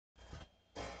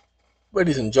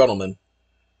Ladies and gentlemen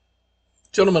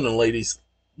and ladies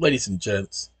and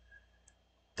gents,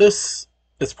 this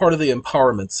is part of the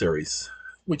empowerment series.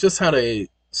 We just had a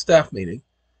staff meeting,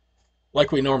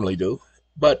 like we normally do,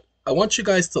 but I want you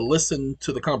guys to listen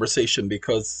to the conversation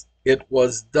because it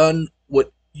was done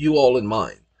with you all in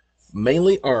mind,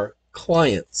 mainly our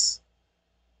clients,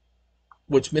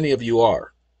 which many of you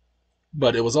are,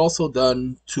 but it was also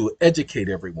done to educate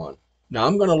everyone. Now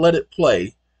I'm going to let it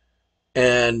play,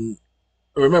 and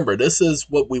remember, this is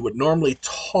what we would normally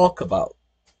talk about,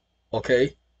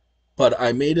 okay? But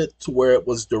I made it to where it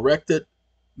was directed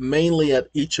mainly at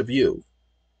each of you.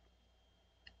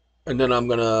 And then I'm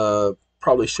going to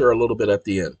probably share a little bit at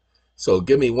the end. So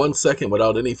give me 1 second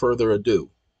without any further ado.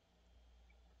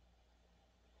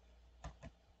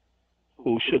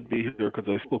 Who should be here because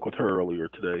I spoke with her earlier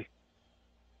today.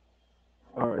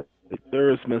 All right, there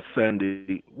is Miss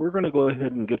Sandy. We're going to go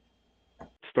ahead and get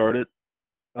started.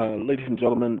 Ladies and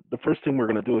gentlemen, the first thing we're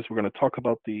going to do is we're going to talk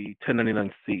about the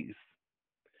 1099Cs.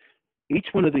 Each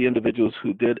one of the individuals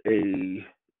who did a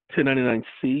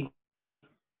 1099C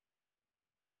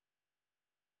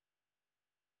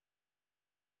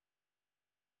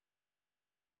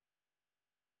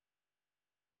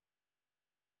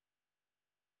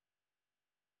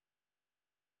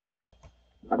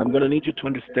I'm going to need you to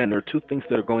understand there are two things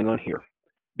that are going on here.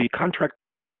 The contract,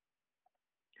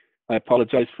 I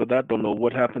apologize for that. Don't know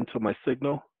what happened to my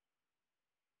signal,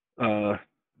 uh,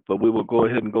 but we will go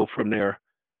ahead and go from there.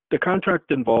 The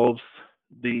contract involves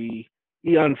the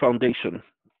EeoN Foundation,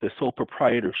 the sole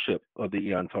proprietorship of the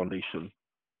EeoN Foundation.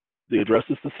 The address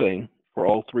is the same for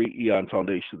all three EeoN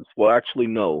Foundations. Well, actually,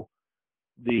 no.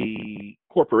 The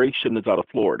corporation is out of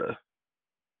Florida.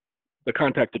 The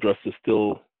contact address is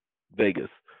still Vegas.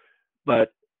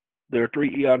 But there are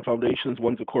three EeoN Foundations.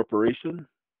 One's a corporation,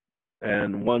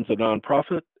 and one's a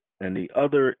nonprofit, and the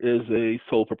other is a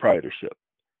sole proprietorship.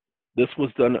 This was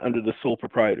done under the sole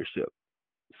proprietorship.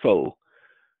 So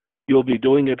you'll be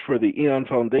doing it for the EeoN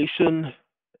Foundation,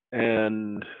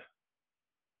 and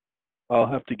I'll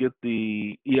have to get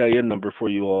the EIN number for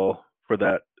you all for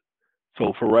that.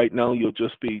 So for right now, you'll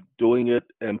just be doing it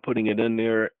and putting it in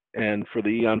there, and for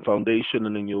the EeoN Foundation,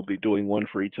 and then you'll be doing one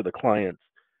for each of the clients.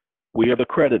 We are the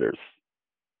creditors.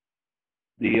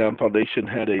 The Foundation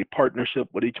had a partnership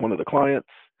with each one of the clients,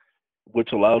 which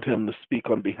allowed him to speak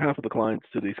on behalf of the clients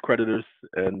to these creditors,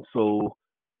 and so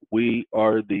we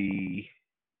are the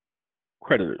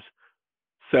creditors.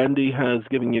 Sandy has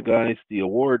given you guys the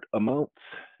award amounts.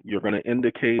 You're going to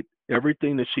indicate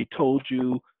everything that she told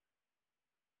you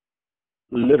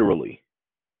literally.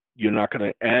 You're not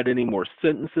going to add any more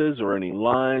sentences or any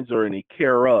lines or any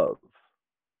care of.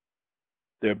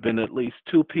 There have been at least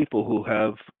two people who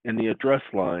have in the address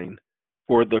line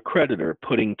for the creditor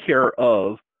putting care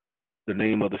of the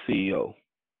name of the CEO.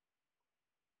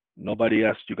 Nobody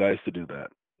asked you guys to do that.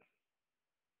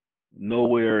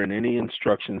 Nowhere in any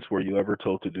instructions were you ever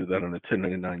told to do that on a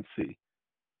 1099-C.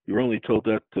 You were only told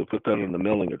that to put that on the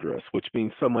mailing address, which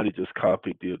means somebody just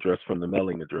copied the address from the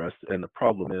mailing address. And the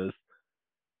problem is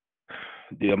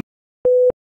the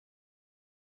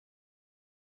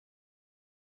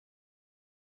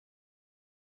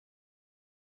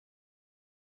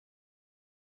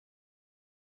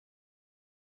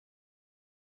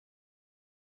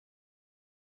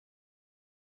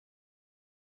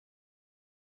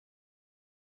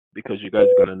because you guys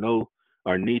are going to know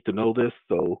or need to know this.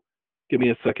 So give me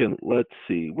a second. Let's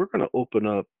see. We're going to open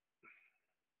up.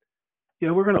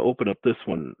 Yeah, we're going to open up this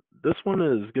one. This one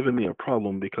is giving me a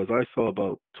problem because I saw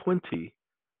about 20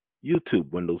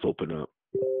 YouTube windows open up.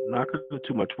 Not going to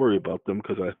too much worry about them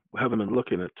because I haven't been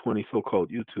looking at 20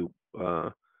 so-called YouTube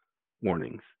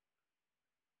warnings.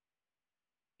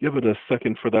 Give it a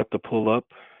second for that to pull up.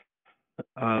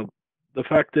 Uh, the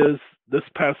fact is, this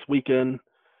past weekend,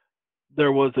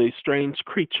 there was a strange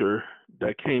creature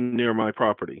that came near my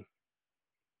property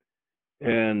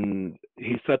and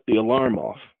he set the alarm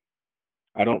off.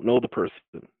 I don't know the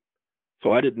person,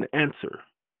 so I didn't answer.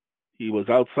 He was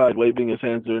outside waving his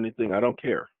hands or anything. I don't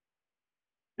care.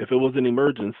 If it was an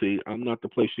emergency, I'm not the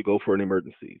place to go for an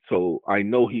emergency. So I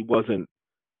know he wasn't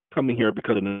coming here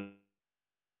because of an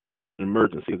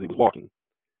emergency as he was walking.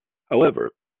 However,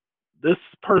 this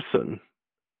person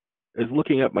is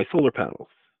looking at my solar panels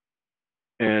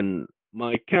and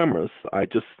my cameras. I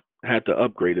just had to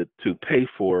upgrade it to pay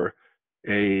for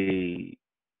a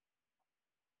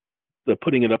the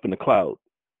putting it up in the cloud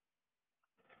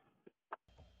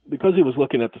because he was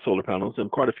looking at the solar panels, and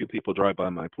quite a few people drive by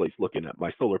my place looking at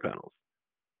my solar panels.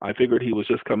 I figured he was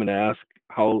just coming to ask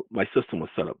how my system was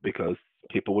set up because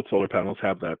people with solar panels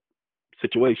have that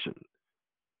situation.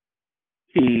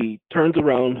 He turns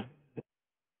around,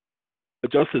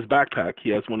 adjusts his backpack. He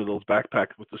has one of those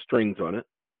backpacks with the strings on it,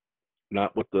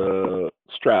 not with the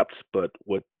straps, but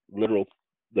with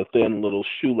the thin little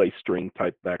shoelace string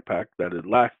type backpack that is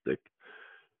elastic.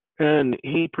 And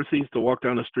he proceeds to walk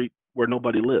down a street where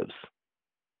nobody lives.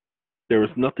 There is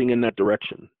nothing in that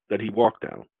direction that he walked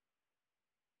down.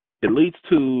 It leads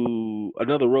to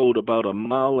another road about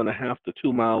 1.5 to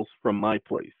 2 miles from my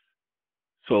place.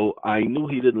 So I knew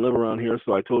he didn't live around here,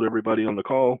 so I told everybody on the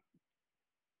call,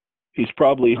 he's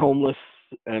probably homeless,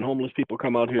 and homeless people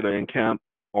come out here to encamp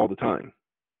all the time.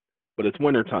 But it's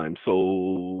winter time,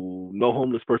 so no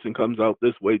homeless person comes out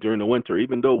this way during the winter.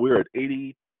 Even though we're at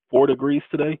 84 degrees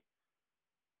today,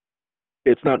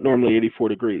 it's not normally 84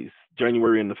 degrees.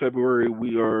 January and February,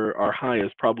 our high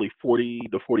is probably 40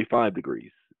 to 45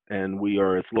 degrees, and we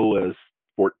are as low as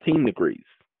 14 degrees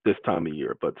this time of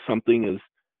year. But something is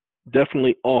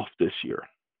definitely off this year.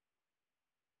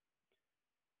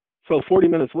 So 40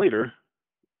 minutes later,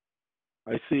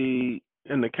 I see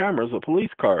in the cameras a police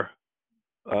car,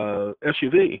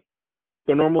 SUV,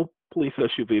 the normal police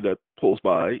SUV that pulls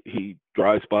by. He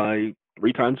drives by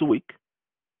 3 times a week.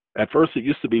 At first, it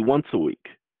used to be once a week,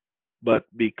 but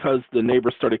because the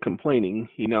neighbors started complaining,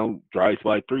 he now drives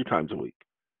by 3 times a week.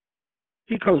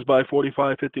 He comes by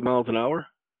 45, 50 miles an hour.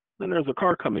 Then there's a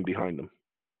car coming behind him.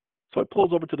 So it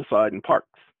pulls over to the side and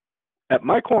parks. At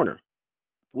my corner,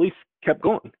 police kept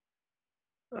going.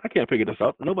 I can't figure this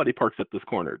out. Nobody parks at this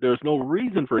corner. There's no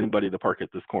reason for anybody to park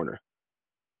at this corner.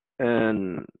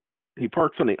 And he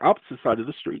parks on the opposite side of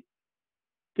the street,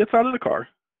 gets out of the car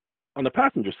on the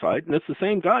passenger side, and it's the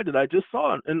same guy that I just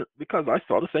saw, and because I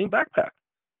saw the same backpack.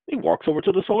 He walks over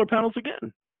to the solar panels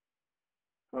again.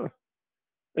 Huh.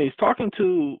 And he's talking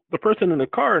to the person in the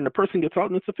car, and the person gets out,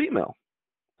 and it's a female.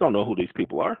 Don't know who these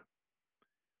people are.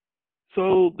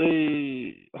 So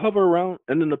they hover around,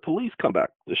 and then the police come back.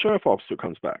 The sheriff officer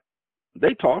comes back.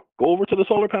 They talk, go over to the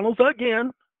solar panels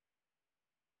again.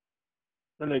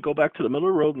 Then they go back to the middle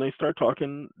of the road, and they start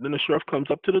talking. Then the sheriff comes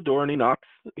up to the door, and he knocks.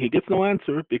 He gets no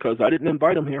answer because I didn't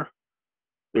invite him here.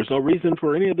 There's no reason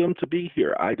for any of them to be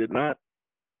here. I did not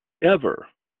ever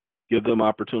give them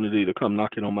opportunity to come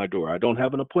knocking on my door. I don't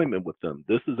have an appointment with them.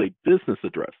 This is a business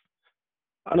address.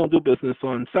 I don't do business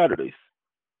on Saturdays.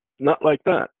 Not like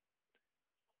that.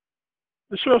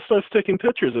 The sheriff starts taking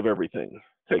pictures of everything.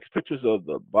 Takes pictures of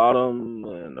the bottom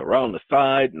and around the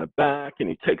side and the back, and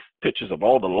he takes pictures of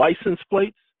all the license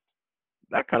plates.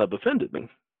 That kind of offended me.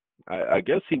 I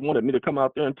guess he wanted me to come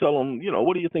out there and tell him,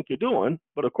 what do you think you're doing?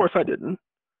 But of course I didn't.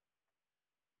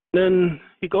 Then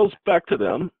he goes back to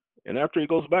them, and after he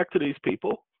goes back to these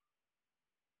people,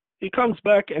 he comes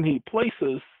back and he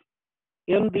places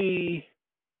in the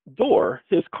door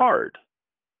his card.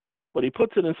 But he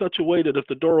puts it in such a way that if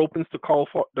the door opens, the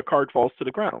card falls to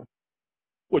the ground,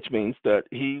 which means that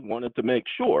he wanted to make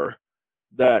sure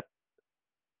that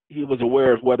he was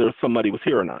aware of whether somebody was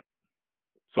here or not.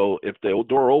 So if the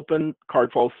door opened,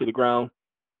 card falls to the ground,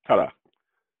 ta-da.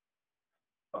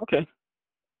 Okay.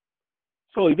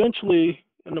 So eventually,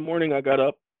 in the morning, I got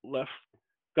up, left,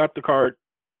 got the card,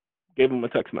 gave him a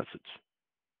text message.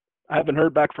 I haven't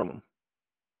heard back from him.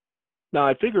 Now,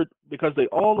 I figured because they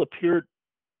all appeared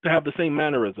to have the same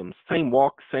mannerisms, same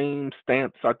walk, same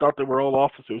stance. I thought they were all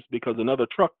officers because another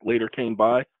truck later came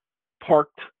by,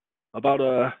 parked about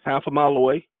a half a mile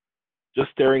away, just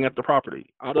staring at the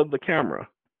property out of the camera.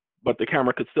 But the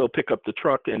camera could still pick up the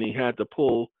truck, and he had to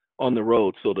pull on the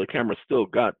road, so the camera still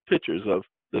got pictures of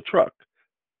the truck.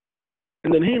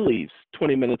 And then he leaves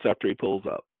 20 minutes after he pulls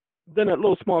up. Then that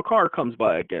little small car comes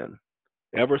by again,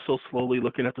 ever so slowly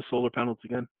looking at the solar panels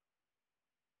again.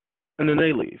 And then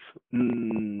they leave.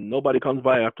 Nobody comes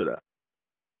by after that.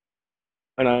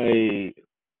 And I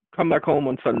come back home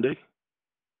on Sunday,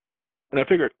 and I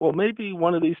figured, well, maybe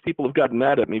one of these people have gotten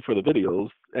mad at me for the videos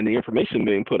and the information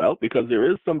being put out, because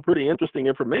there is some pretty interesting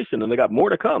information, and they got more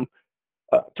to come.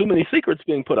 Too many secrets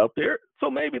being put out there,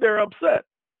 so maybe they're upset.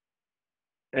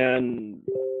 And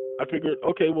I figured,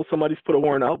 okay, well, somebody's put a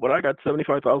warrant out, but I got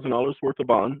 $75,000 worth of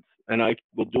bonds, and I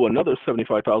will do another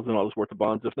 $75,000 worth of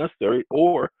bonds if necessary,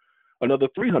 or another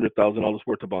 $300,000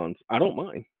 worth of bonds. I don't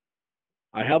mind.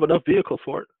 I have enough vehicles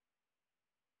for it.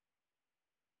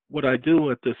 What I do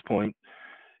at this point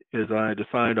is I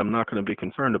decide I'm not going to be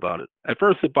concerned about it. At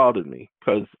first, it bothered me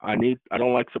because I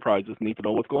don't like surprises, need to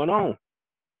know what's going on.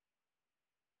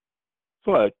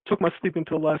 So I took my sleeping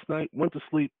pill last night, went to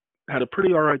sleep, had a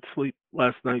pretty all right sleep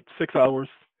last night, 6 hours.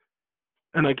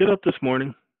 And I get up this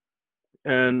morning,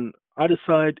 and I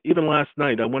decide, even last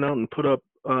night, I went out and put up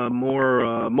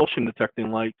more motion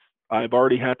detecting lights. I've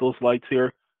already had those lights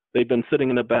here They've been sitting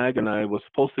in a bag, and I was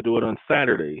supposed to do it on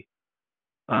Saturday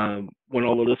when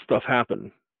all of this stuff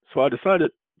happened. So I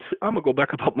decided I'm going to go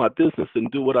back about my business and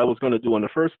do what I was going to do in the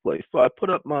first place. So I put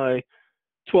up my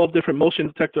 12 different motion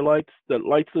detector lights that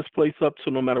lights this place up, so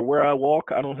no matter where I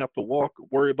walk, I don't have to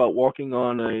worry about walking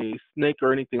on a snake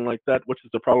or anything like that, which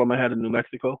is the problem I had in New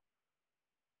Mexico.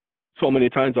 So many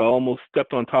times I almost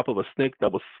stepped on top of a snake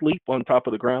that was asleep on top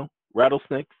of the ground,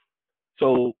 rattlesnakes.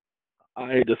 So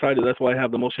I decided that's why I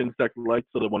have the motion detector lights,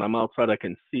 so that when I'm outside, I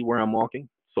can see where I'm walking.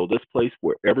 So this place,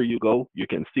 wherever you go, you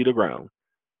can see the ground.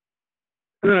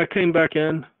 And then I came back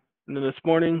in, and then this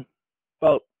morning,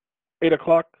 about 8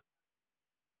 o'clock,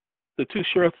 the two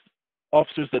sheriff's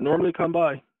officers that normally come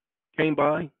by came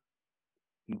by,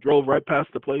 drove right past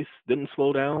the place, didn't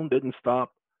slow down, didn't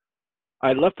stop.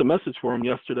 I left a message for him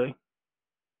yesterday.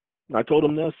 I told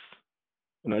him this,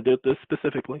 and I did this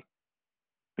specifically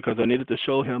because I needed to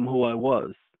show him who I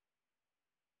was.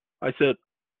 I said,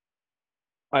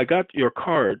 I got your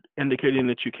card indicating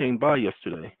that you came by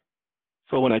yesterday.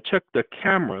 So when I checked the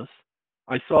cameras,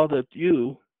 I saw that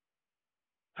you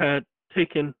had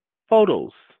taken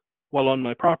photos while on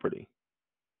my property.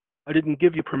 I didn't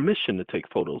give you permission to take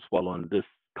photos while on this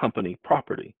company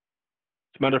property.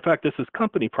 As a matter of fact, this is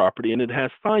company property, and it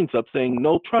has signs up saying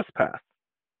no trespass.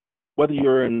 Whether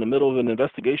you're in the middle of an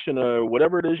investigation or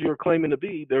whatever it is you're claiming to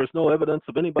be, there's no evidence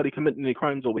of anybody committing any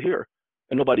crimes over here,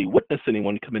 and nobody witnessed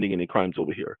anyone committing any crimes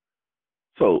over here.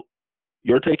 So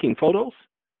you're taking photos?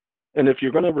 And if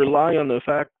you're going to rely on the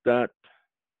fact that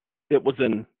it was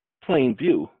in plain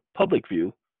view, public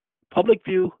view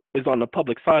is on the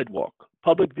public sidewalk.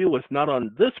 Public view is not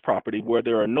on this property where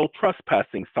there are no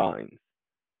trespassing signs.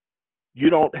 You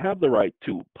don't have the right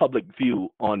to public view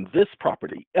on this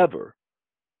property ever.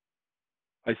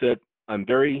 I said, I'm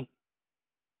very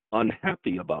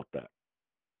unhappy about that.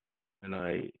 And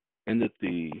I ended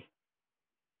the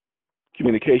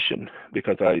communication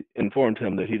because I informed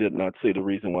him that he did not say the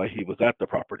reason why he was at the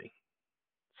property.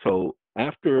 So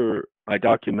after I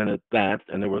documented that,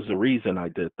 and there was a reason I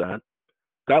did that,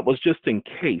 that was just in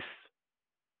case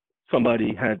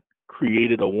somebody had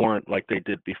created a warrant like they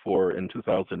did before in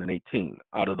 2018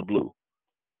 out of the blue,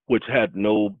 which had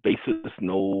no basis,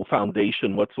 no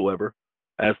foundation whatsoever,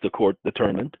 as the court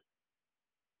determined.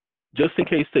 Just in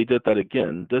case they did that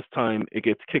again, this time it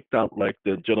gets kicked out like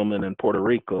the gentleman in Puerto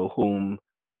Rico, whom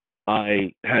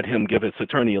I had him give his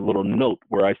attorney a little note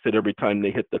where I said every time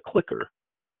they hit the clicker,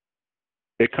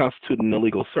 it constituted an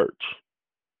illegal search.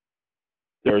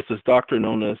 There is this doctrine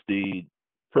known as the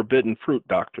forbidden fruit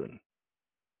doctrine.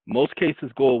 Most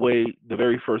cases go away the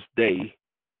very first day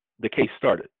the case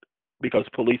started because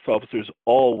police officers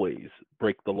always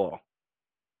break the law.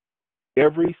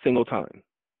 Every single time.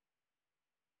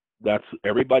 That's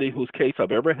everybody whose case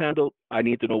I've ever handled. I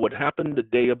need to know what happened the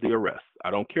day of the arrest. I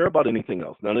don't care about anything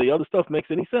else. None of the other stuff makes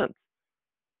any sense.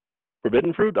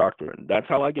 Forbidden fruit doctrine. That's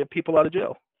how I get people out of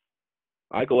jail.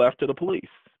 I go after the police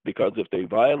because if they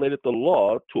violated the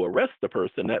law to arrest the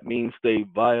person, that means they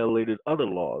violated other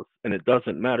laws. And it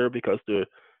doesn't matter because the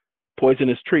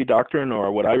poisonous tree doctrine,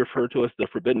 or what I refer to as the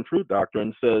forbidden fruit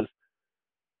doctrine, says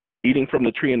eating from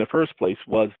the tree in the first place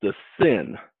was the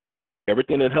sin.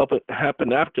 Everything that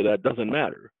happened after that doesn't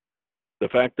matter. The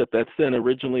fact that that sin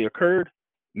originally occurred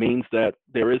means that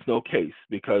there is no case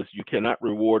because you cannot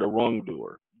reward a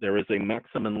wrongdoer. There is a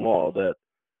maximum law that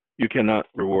you cannot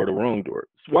reward a wrongdoer.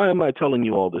 So why am I telling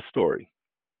you all this story?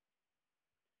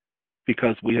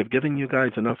 Because we have given you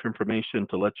guys enough information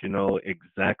to let you know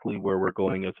exactly where we're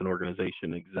going as an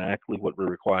organization, exactly what we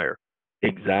require,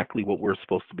 exactly what we're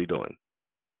supposed to be doing.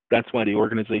 That's why the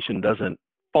organization doesn't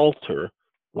falter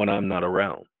when I'm not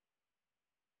around.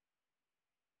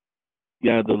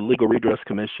 Yeah, the Legal Redress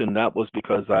Commission, that was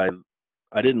because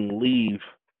I didn't leave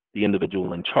the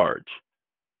individual in charge.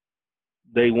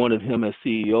 They wanted him as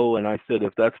CEO, and I said,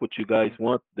 if that's what you guys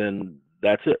want, then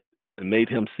that's it, and made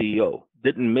him CEO.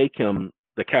 Didn't make him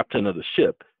the captain of the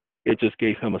ship. It just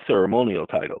gave him a ceremonial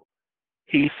title.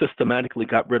 He systematically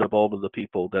got rid of all of the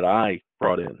people that I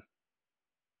brought in,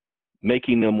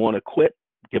 making them want to quit,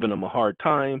 giving them a hard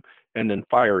time, and then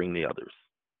firing the others.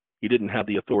 He didn't have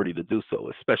the authority to do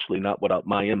so, especially not without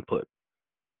my input.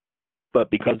 But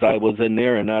because I was in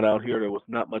there and not out here, there was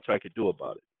not much I could do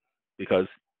about it because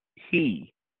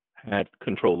he had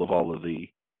control of all of the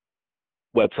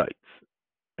websites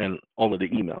and all of the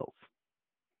emails.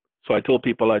 So I told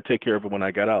people I'd take care of it when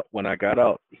I got out. When I got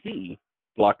out, he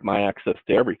blocked my access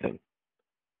to everything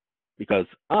because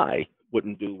I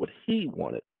wouldn't do what he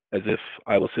wanted as if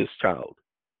I was his child.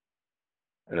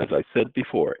 And as I said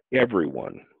before,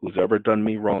 everyone who's ever done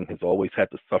me wrong has always had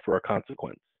to suffer a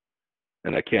consequence.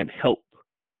 And I can't help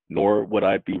nor would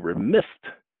I be remiss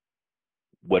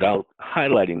without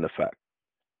highlighting the fact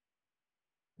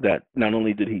that not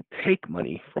only did he take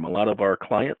money from a lot of our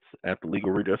clients at the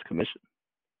Legal Redress Commission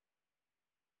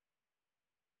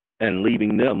and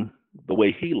leaving them the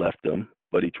way he left them,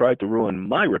 but he tried to ruin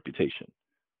my reputation,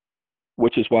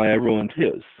 which is why I ruined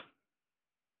his.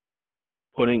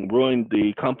 Ruined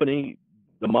the company,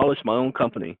 demolished my own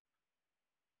company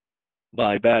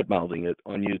by bad-mouthing it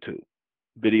on YouTube.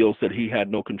 Videos that he had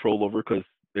no control over because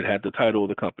it had the title of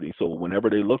the company. So whenever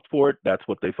they looked for it, that's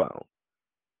what they found.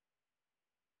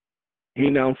 He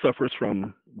now suffers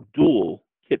from dual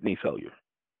kidney failure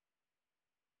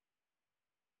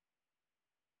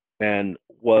and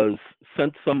was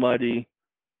sent somebody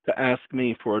to ask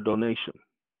me for a donation.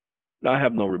 Now, I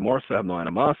have no remorse. I have no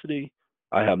animosity.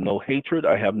 I have no hatred.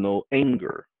 I have no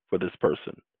anger for this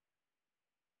person.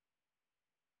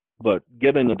 But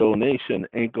giving a donation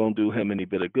ain't going to do him any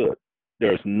bit of good.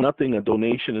 There's nothing a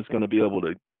donation is going to be able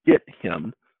to get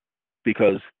him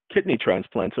because kidney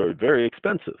transplants are very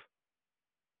expensive.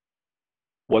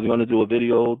 Wasn't going to do a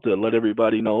video to let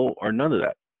everybody know or none of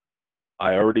that.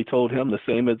 I already told him the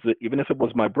same as even if it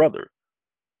was my brother,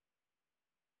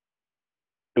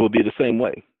 it would be the same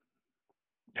way.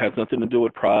 It has nothing to do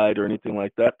with pride or anything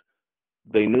like that.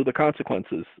 They knew the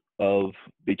consequences of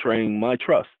betraying my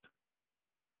trust.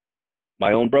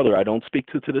 My own brother, I don't speak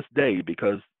to this day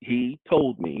because he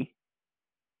told me,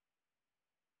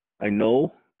 I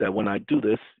know that when I do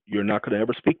this, you're not going to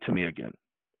ever speak to me again.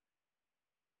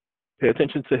 Pay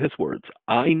attention to his words.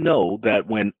 I know that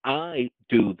when I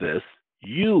do this,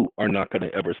 you are not going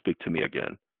to ever speak to me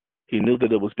again. He knew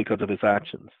that it was because of his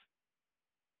actions.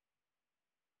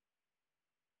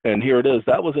 And here it is.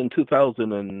 That was in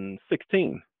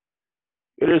 2016.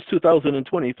 It is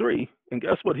 2023. And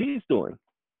guess what he's doing?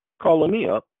 Calling me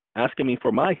up, asking me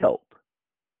for my help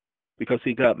because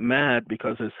he got mad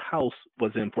because his house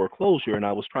was in foreclosure and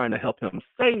I was trying to help him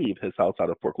save his house out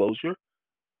of foreclosure.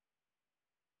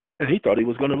 And he thought he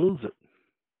was going to lose it.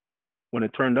 When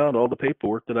it turned out all the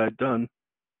paperwork that I'd done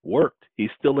worked. He's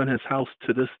still in his house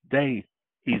to this day.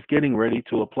 He's getting ready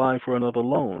to apply for another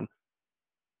loan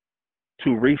to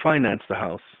refinance the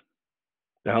house.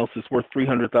 The house is worth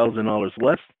 $300,000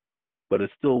 less, but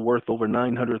it's still worth over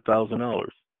 $900,000.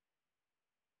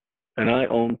 And I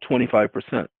own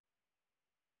 25%.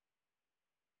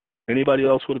 Anybody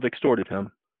else would have extorted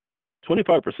him.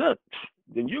 25%?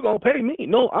 Then you're going to pay me.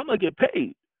 No, I'm going to get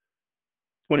paid.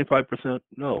 25%?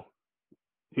 No.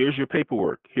 Here's your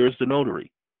paperwork. Here's the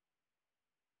notary.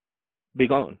 Be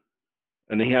gone.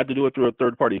 And he had to do it through a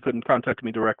third party. He couldn't contact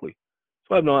me directly.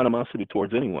 So I have no animosity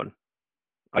towards anyone.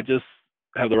 I just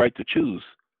have the right to choose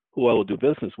who I will do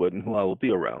business with and who I will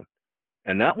be around.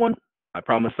 And that one, I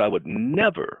promised I would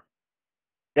never,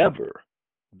 ever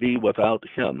be without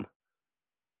him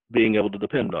being able to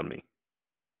depend on me.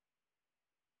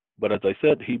 But as I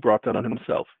said, he brought that on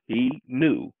himself. He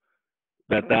knew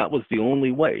that that was the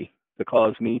only way to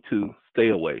cause me to stay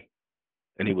away.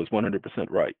 And he was 100%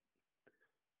 right.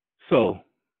 So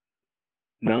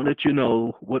now that you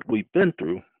know what we've been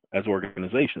through as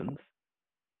organizations,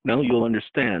 now you'll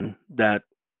understand that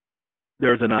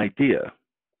there's an idea.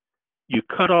 You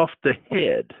cut off the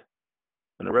head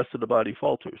and the rest of the body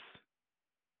falters.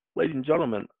 Ladies and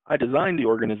gentlemen, I designed the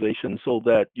organization so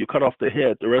that you cut off the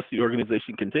head, the rest of the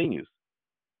organization continues.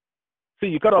 See,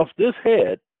 you cut off this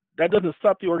head, that doesn't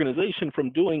stop the organization from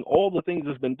doing all the things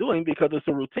it's been doing because it's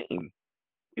a routine.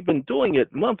 We've been doing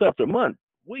it month after month,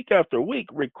 week after week,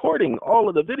 recording all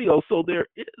of the videos, so there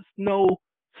is no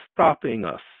stopping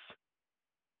us.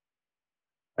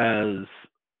 As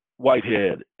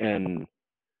Whitehead and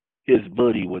his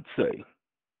buddy would say.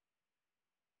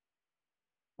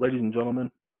 Ladies and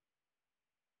gentlemen,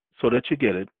 so that you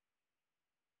get it,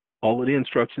 all of the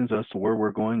instructions as to where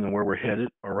we're going and where we're headed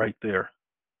are right there.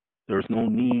 There's no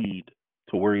need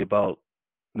to worry about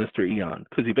Mr. EeoN,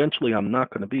 because eventually I'm not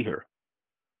going to be here.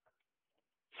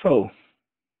 So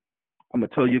I'm going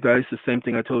to tell you guys the same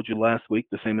thing I told you last week,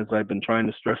 the same as I've been trying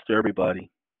to stress to everybody.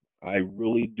 I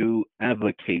really do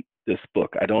advocate this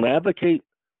book. I don't advocate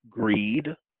greed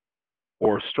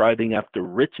or striving after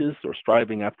riches or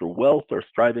striving after wealth or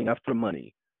striving after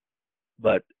money.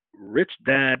 But Rich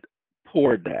Dad,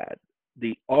 Poor Dad,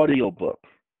 the audiobook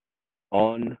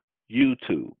on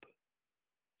YouTube.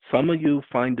 Some of you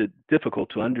find it difficult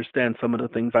to understand some of the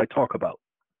things I talk about.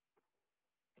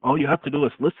 All you have to do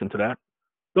is listen to that.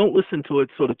 Don't listen to it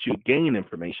so that you gain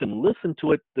information. Listen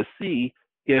to it to see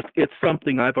if it's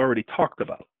something I've already talked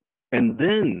about, and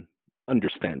then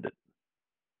understand it.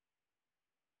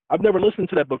 I've never listened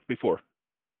to that book before.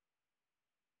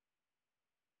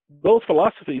 those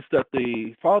philosophies that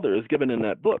the father is given in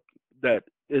that book, that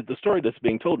is the story that's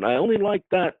being told. And I only like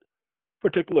that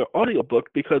particular audiobook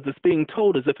because it's being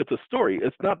told as if it's a story.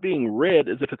 It's not being read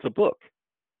as if it's a book.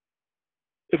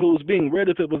 If it was being read,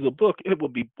 if it was a book, it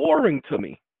would be boring to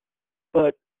me.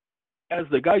 But as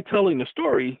the guy telling the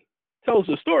story tells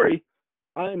the story,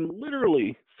 I'm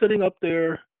literally sitting up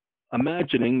there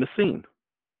imagining the scene.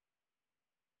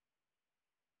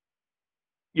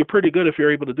 You're pretty good if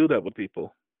you're able to do that with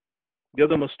people. Give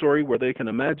them a story where they can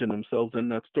imagine themselves in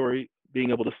that story,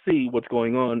 being able to see what's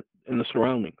going on in the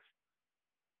surroundings.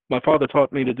 My father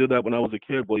taught me to do that when I was a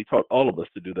kid. Well, he taught all of us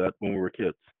to do that when we were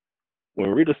kids. When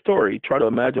we read a story, try to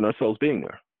imagine ourselves being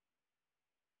there.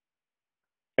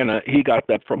 And he got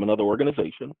that from another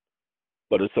organization,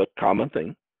 but it's a common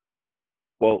thing.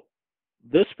 Well,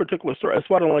 this particular story, that's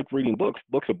why I don't like reading books.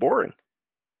 Books are boring.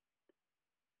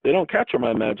 They don't capture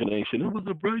my imagination. It was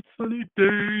a bright sunny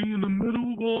day in the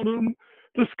middle of autumn.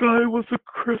 The sky was a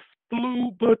crisp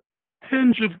blue, but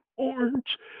tinge of orange,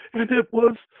 and it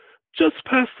was just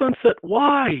past sunset.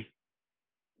 Why?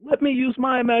 Let me use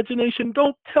my imagination.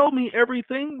 Don't tell me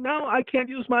everything. Now I can't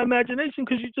use my imagination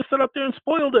because you just sat up there and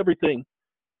spoiled everything.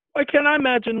 Why can't I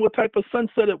imagine what type of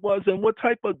sunset it was and what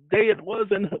type of day it was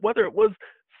and whether it was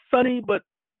sunny but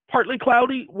partly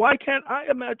cloudy? Why can't I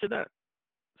imagine that?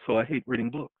 So I hate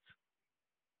reading books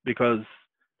because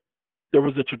there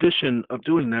was a tradition of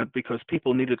doing that because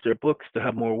people needed their books to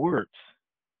have more words.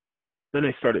 Then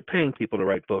they started paying people to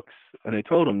write books, and they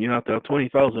told them you have to have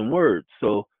 20,000 words.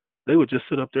 So they would just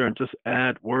sit up there and just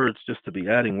add words just to be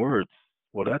adding words.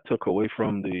 Well, that took away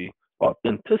from the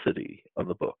authenticity of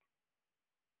the book.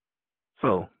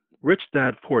 So, Rich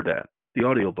Dad, Poor Dad, the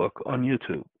audiobook on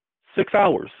YouTube. 6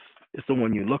 hours is the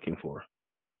one you're looking for.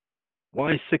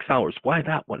 Why 6 hours? Why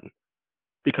that one?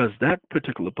 Because that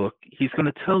particular book, he's going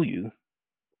to tell you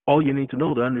all you need to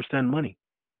know to understand money.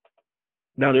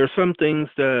 Now, there are some things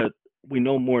that we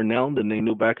know more now than they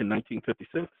knew back in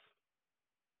 1956.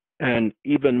 And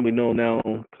even we know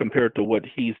now compared to what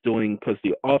he's doing, because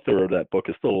the author of that book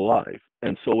is still alive,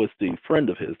 and so is the friend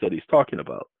of his that he's talking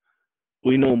about.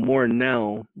 We know more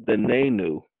now than they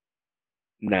knew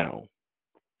now,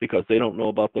 because they don't know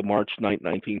about the March 9th,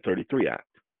 1933 Act,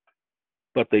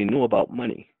 but they knew about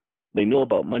money. They knew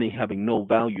about money having no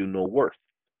value, no worth.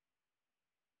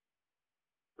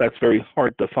 That's very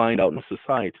hard to find out in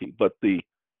society, but the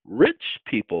rich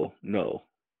people know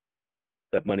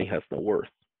that money has no worth.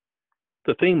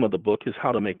 The theme of the book is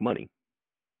how to make money.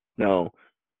 Now,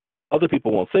 other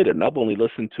people won't say that, and I've only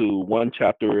listened to one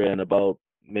chapter and about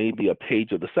maybe a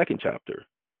page of the second chapter.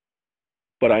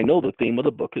 But I know the theme of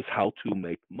the book is how to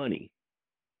make money.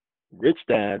 Rich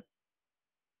Dad,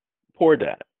 Poor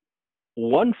Dad.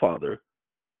 One father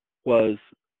was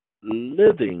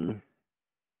living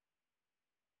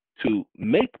to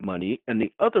make money, and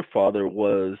the other father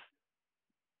was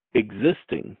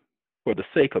existing for the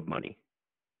sake of money.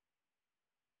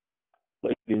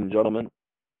 Ladies and gentlemen,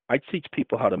 I teach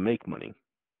people how to make money.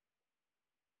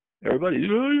 Everybody,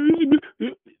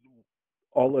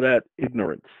 all of that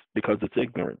ignorance, because it's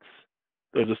ignorance.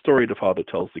 There's a story the father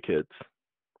tells the kids.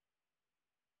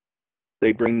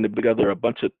 They bring together a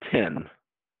bunch of tin.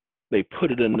 They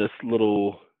put it in this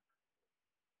little.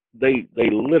 They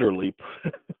literally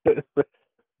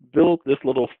built this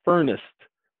little furnace.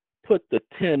 Put the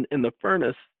tin in the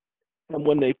furnace, and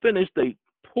when they finish, they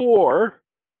pour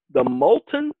the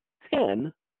molten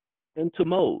tin into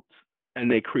molds,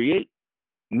 and they create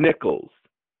nickels,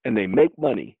 and they make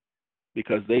money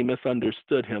because they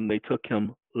misunderstood him. They took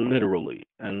him literally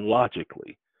and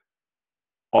logically.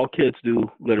 All kids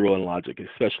do literal and logic,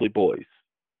 especially boys.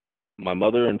 My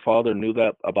mother and father knew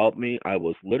that about me. I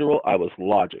was literal, I was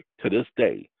logic. To this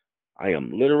day, I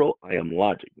am literal, I am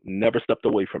logic. Never stepped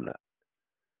away from that.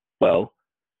 Well,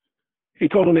 he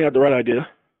told them they had the right idea,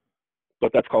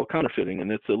 but that's called counterfeiting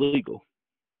and it's illegal.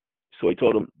 So he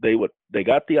told them they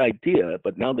got the idea,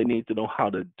 but now they need to know how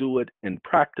to do it in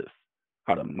practice,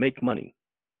 how to make money.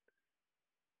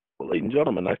 Well, ladies and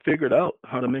gentlemen, I figured out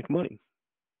how to make money.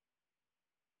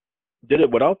 Did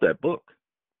it without that book.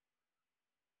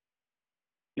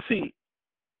 You see,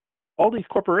 all these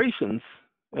corporations,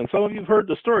 and some of you have heard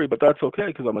the story, but that's okay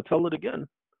because I'm going to tell it again.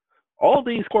 All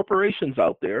these corporations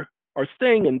out there are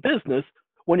staying in business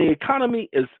when the economy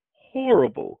is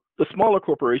horrible. The smaller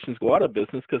corporations go out of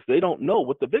business because they don't know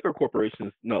what the bigger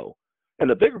corporations know. And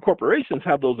the bigger corporations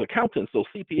have those accountants, those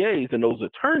CPAs, and those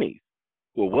attorneys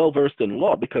who are well versed in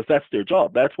law because that's their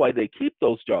job. That's why they keep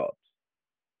those jobs,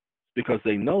 because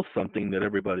they know something that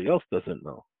everybody else doesn't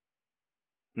know.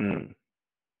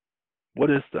 What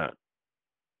is that?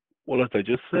 Well, as I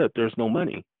just said, there's no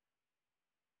money.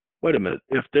 Wait a minute.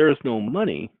 If there is no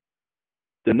money,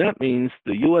 then that means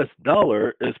the US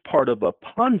dollar is part of a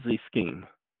Ponzi scheme.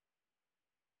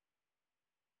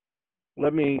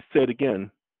 Let me say it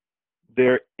again.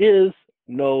 There is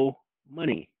no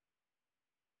money.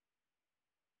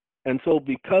 And so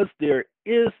because there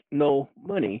is no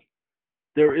money,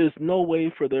 there is no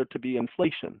way for there to be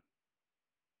inflation.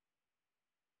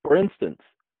 For instance,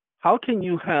 how can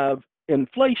you have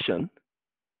inflation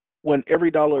when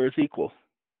every dollar is equal?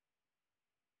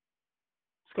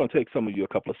 It's going to take some of you a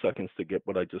couple of seconds to get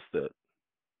what I just said.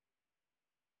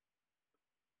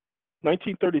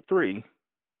 1933,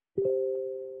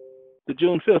 the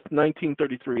June 5th,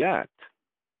 1933 Act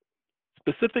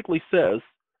specifically says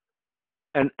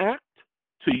an act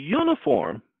to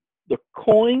uniform the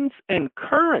coins and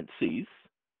currencies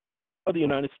of the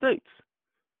United States.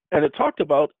 And it talked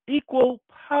about equal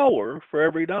power for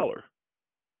every dollar.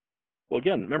 Well,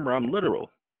 again, remember, I'm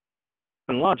literal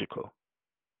and logical.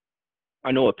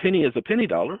 I know a penny is a penny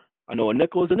dollar. I know a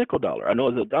nickel is a nickel dollar. I know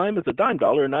a dime is a dime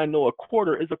dollar, and I know a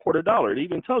quarter is a quarter dollar. It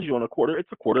even tells you on a quarter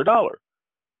it's a quarter dollar.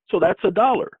 So that's a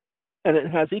dollar, and it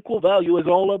has equal value as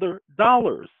all other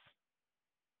dollars.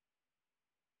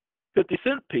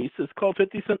 50-cent piece is called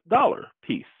 50-cent dollar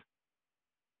piece.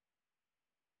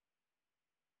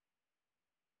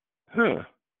 And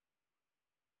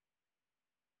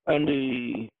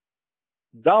the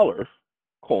dollar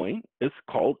coin is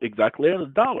called exactly a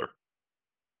dollar.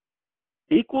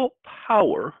 Equal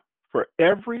power for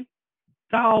every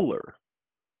dollar.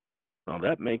 Now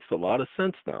that makes a lot of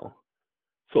sense now.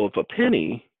 So if a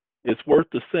penny is worth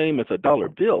the same as a dollar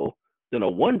bill, then a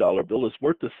 $1 bill is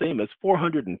worth the same as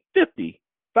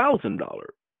 450,000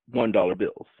 $1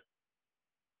 bills.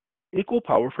 Equal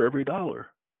power for every dollar.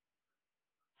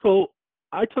 So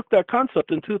I took that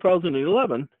concept in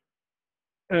 2011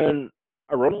 and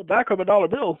I wrote on the back of a dollar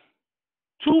bill,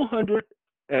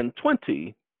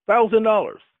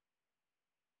 $220,000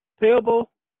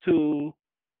 payable to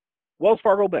Wells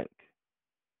Fargo Bank.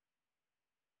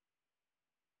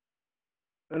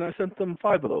 And I sent them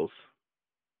 5 of those.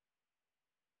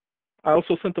 I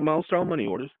also sent them milestone money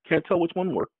orders. Can't tell which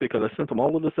one worked because I sent them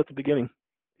all of this at the beginning.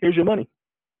 Here's your money.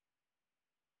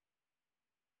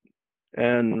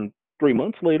 And 3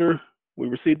 months later, we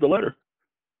received a letter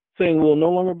saying we'll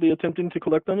no longer be attempting to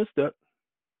collect on this debt.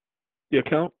 The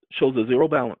account shows a 0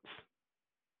 balance.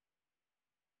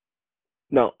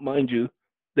 Now, mind you,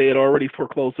 they had already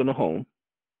foreclosed on a home,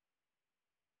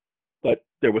 but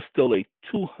there was still it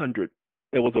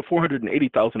was a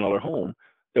 $480,000 home.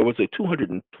 There was a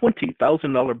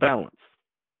 $220,000 balance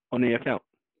on the account.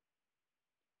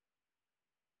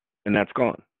 And that's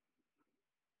gone.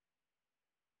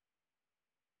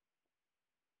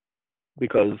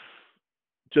 Because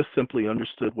just simply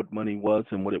understood what money was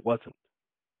and what it wasn't.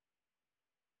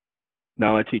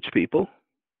 Now I teach people,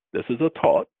 this is a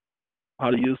taught,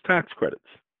 how to use tax credits.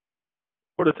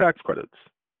 What are tax credits?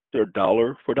 They're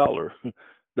dollar for dollar.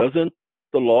 Doesn't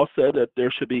the law say that there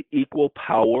should be equal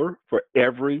power for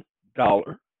every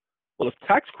dollar? Well, if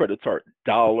tax credits are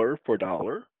dollar for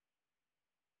dollar,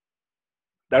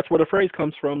 that's where the phrase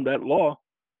comes from, that law,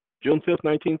 June 5th,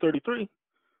 1933.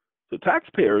 So tax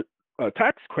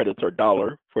credits are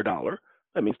dollar for dollar.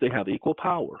 That means they have equal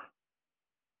power.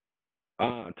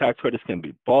 Tax credits can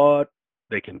be bought,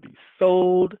 they can be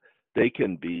sold, they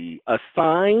can be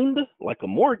assigned like a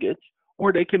mortgage,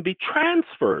 or they can be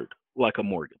transferred like a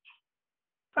mortgage.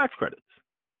 Tax credits.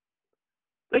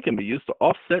 They can be used to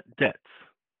offset debts.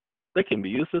 They can be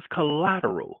used as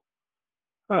collateral.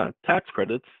 Tax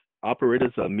credits operate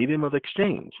as a medium of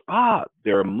exchange.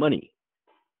 They're money.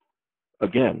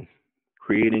 Again,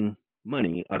 creating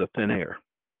money out of thin air.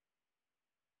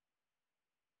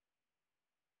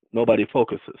 Nobody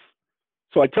focuses.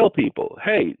 So I tell people,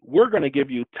 hey, we're going to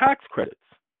give you tax credits.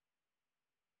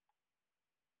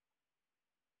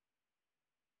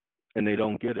 And they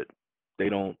don't get it. They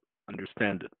don't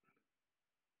understand it.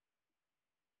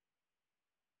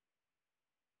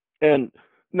 And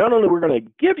not only we're going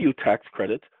to give you tax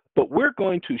credits, but we're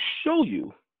going to show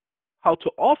you how to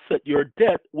offset your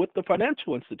debt with the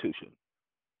financial institution.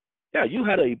 Yeah, you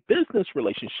had a business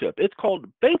relationship. It's called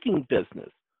banking business.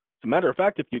 As a matter of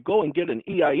fact, if you go and get an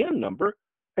EIN number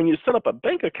and you set up a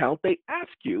bank account, they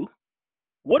ask you,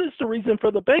 what is the reason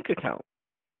for the bank account?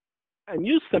 And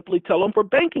you simply tell them for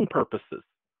banking purposes.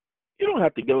 You don't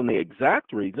have to give them the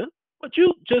exact reason, but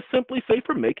you just simply say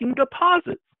for making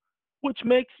deposits, which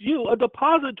makes you a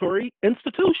depository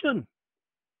institution.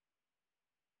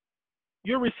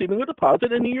 You're receiving a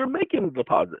deposit and you're making a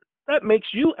deposit. That makes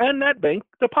you and that bank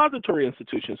depository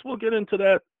institutions. We'll get into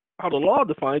that, how the law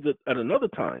defines it, at another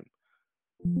time.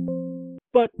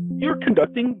 but you're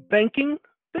conducting banking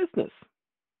business,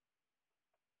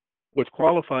 which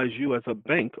qualifies you as a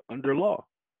bank under law.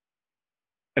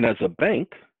 And as a bank,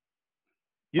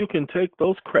 you can take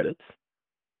those credits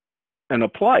and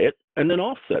apply it and then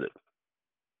offset it.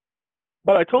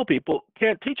 But I told people,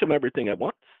 can't teach them everything at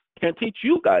once. Can't teach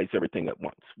you guys everything at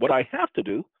once. What I have to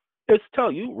do is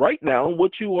tell you right now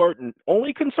what you are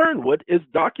only concerned with is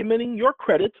documenting your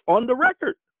credits on the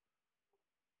record.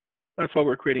 That's why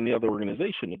we're creating the other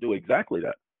organization, to do exactly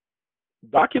that.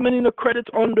 Documenting the credits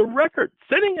on the record,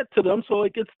 sending it to them so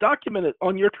it gets documented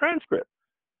on your transcript.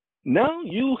 Now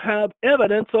you have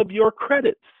evidence of your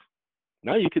credits.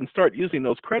 Now you can start using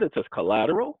those credits as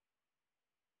collateral.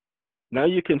 Now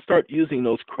you can start using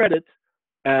those credits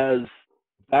as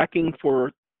backing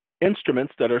for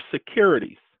instruments that are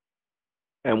securities.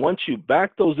 And once you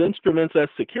back those instruments as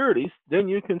securities, then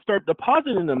you can start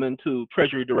depositing them into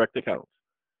Treasury Direct accounts.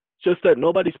 Just that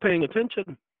nobody's paying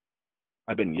attention.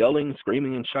 I've been yelling,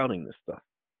 screaming, and shouting this stuff.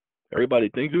 Everybody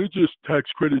thinks they're just tax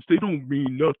credits. They don't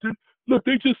mean nothing. Look,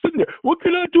 they just sitting there. What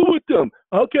can I do with them?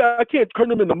 Okay, I can't turn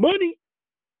them into money.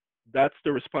 That's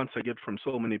the response I get from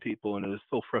so many people, and it is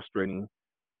so frustrating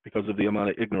because of the amount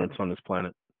of ignorance on this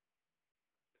planet.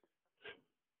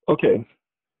 Okay,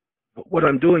 what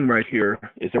I'm doing right here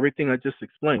is everything I just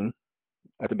explained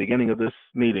at the beginning of this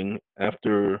meeting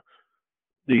after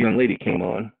the young lady came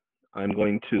on. I'm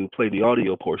going to play the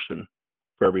audio portion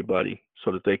for everybody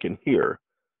so that they can hear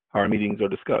how our meetings are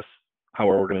discussed, how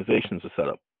our organizations are set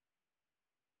up,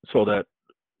 so that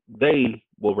they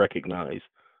will recognize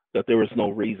that there is no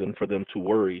reason for them to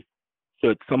worry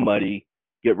should somebody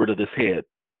get rid of this head.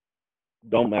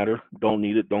 Don't matter, don't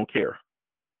need it, don't care.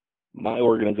 My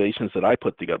organizations that I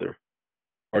put together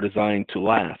are designed to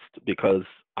last because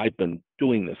I've been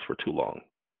doing this for too long.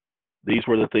 These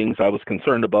were the things I was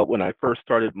concerned about when I first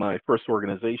started my first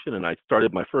organization, and I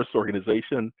started my first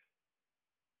organization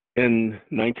in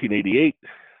 1988.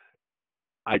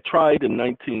 I tried in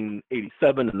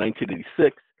 1987 and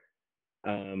 1986,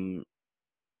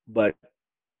 but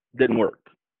didn't work.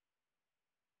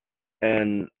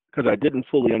 And because I didn't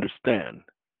fully understand.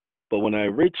 But when I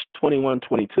reached 21,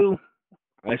 22,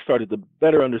 I started to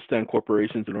better understand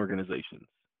corporations and organizations,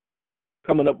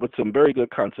 coming up with some very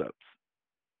good concepts.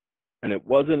 And it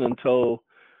wasn't until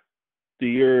the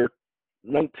year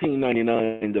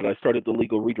 1999 that I started the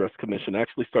Legal Redress Commission. I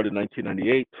actually started in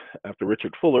 1998 after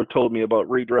Richard Fuller told me about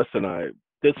redress, and I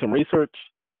did some research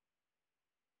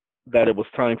that it was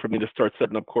time for me to start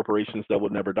setting up corporations that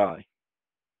would never die.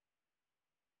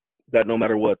 That no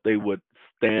matter what, they would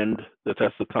stand the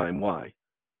test of time. Why?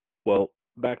 Well,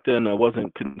 back then I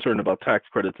wasn't concerned about tax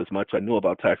credits as much. I knew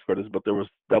about tax credits, but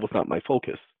that was not my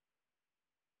focus.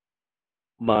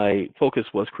 My focus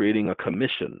was creating a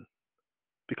commission,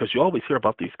 because you always hear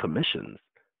about these commissions.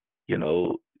 You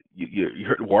know, you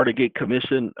heard Watergate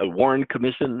Commission, a Warren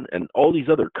Commission, and all these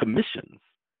other commissions.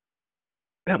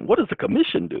 And what does a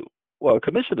commission do? Well, a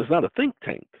commission is not a think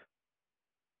tank.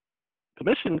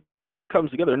 Commission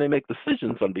comes together and they make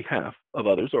decisions on behalf of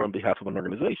others or on behalf of an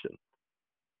organization.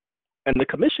 And the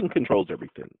commission controls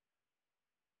everything.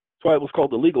 That's why it was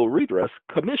called the Legal Redress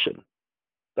Commission.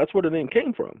 That's where the name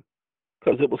came from,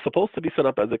 because it was supposed to be set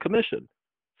up as a commission.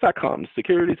 SACCOM,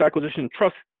 Securities Acquisition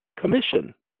Trust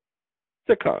Commission.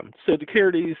 SICOM,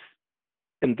 Securities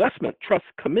Investment Trust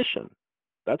Commission.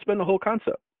 That's been the whole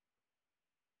concept.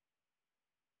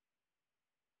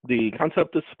 The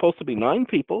concept is supposed to be 9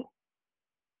 people,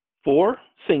 4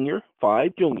 senior,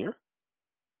 5 junior,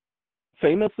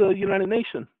 same as the United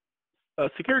Nations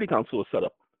Security Council is set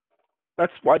up.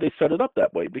 That's why they set it up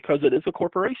that way, because it is a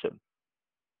corporation.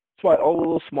 That's why all the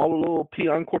little smaller little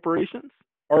peon corporations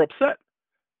are upset,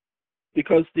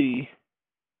 because the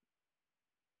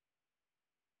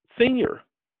senior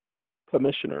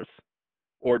commissioners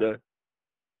or the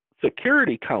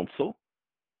Security Council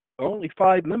are only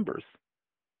 5 members,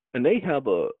 and they have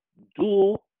a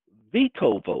dual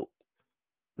veto vote.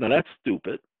 Now that's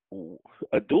stupid.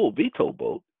 A dual veto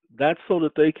vote. That's so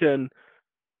that they can,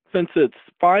 since it's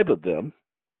 5 of them,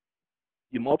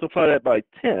 you multiply that by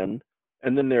 10,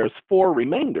 and then there's 4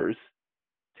 remainders.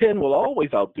 10 will always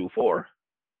outdo 4.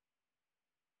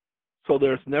 So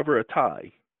there's never a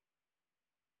tie.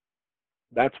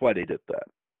 That's why they did that.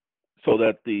 So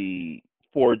that the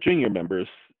 4 junior members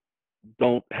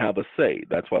don't have a say.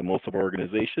 That's why most of our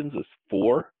organizations is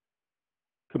 4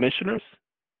 commissioners,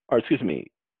 or excuse me,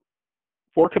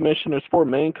 4 commissioners, 4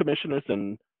 main commissioners,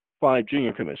 and 5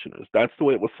 junior commissioners. That's the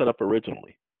way it was set up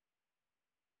originally.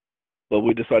 But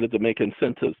we decided to make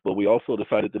incentives, but we also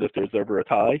decided that if there's ever a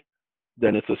tie,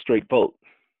 then it's a straight vote.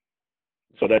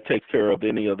 So that takes care of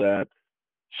any of that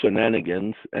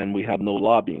shenanigans and we have no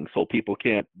lobbying, so people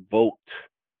can't vote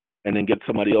and then get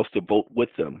somebody else to vote with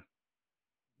them.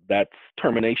 That's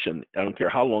termination. I don't care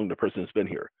how long the person has been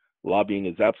here. Lobbying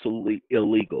is absolutely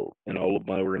illegal in all of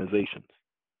my organizations.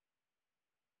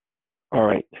 All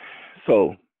right,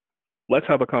 so let's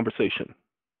have a conversation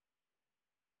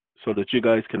so that you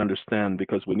guys can understand,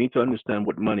 because we need to understand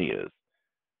what money is.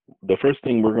 The first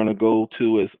thing we're going to go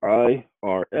to is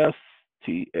IRS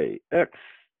tax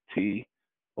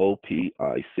TOPIC.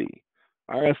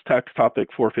 IRS tax topic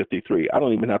 453. I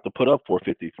don't even have to put up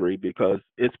 453 because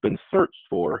it's been searched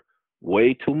for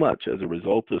way too much as a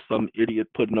result of some idiot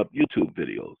putting up YouTube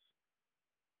videos.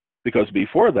 Because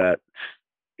before that,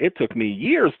 it took me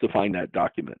years to find that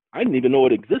document. I didn't even know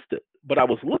it existed, but I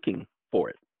was looking for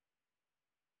it.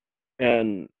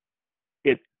 And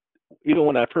it, even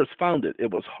when I first found it, it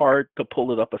was hard to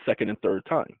pull it up a second and third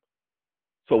time.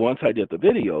 So once I did the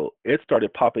video, it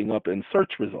started popping up in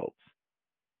search results.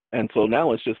 And so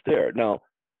now it's just there. Now,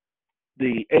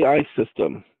 the AI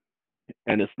system,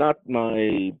 and it's not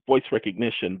my voice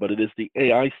recognition, but it is the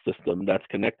AI system that's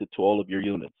connected to all of your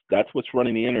units. That's what's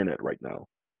running the internet right now.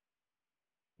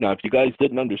 Now, if you guys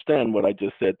didn't understand what I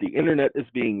just said, the internet is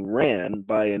being ran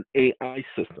by an AI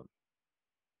system.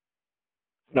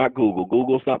 It's not Google.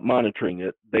 Google's not monitoring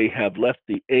it. They have left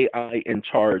the AI in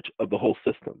charge of the whole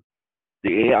system.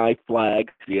 The AI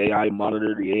flags, the AI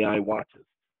monitor, the AI watches.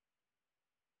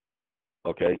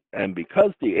 Okay, and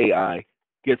because the AI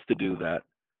gets to do that,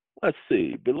 let's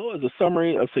see. Below is a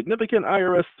summary of significant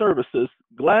IRS services.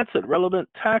 Glance at relevant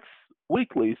tax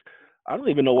weeklies. I don't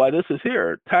even know why this is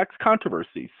here. Tax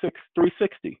controversy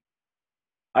 360.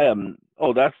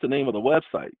 Oh, that's the name of the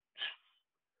website.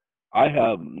 I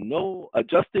have no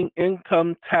adjusting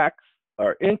income tax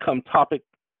or income topic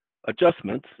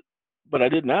adjustments, but I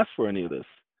didn't ask for any of this.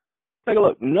 Take a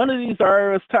look. None of these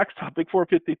are IRS tax topic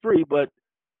 453, but,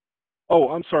 oh,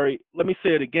 I'm sorry. Let me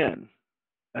say it again.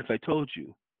 As I told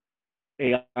you,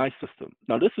 AI system.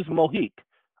 Now, this is Mohique.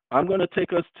 I'm going to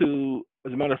take us to,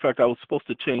 as a matter of fact, I was supposed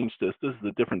to change this. This is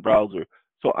a different browser.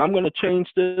 So I'm going to change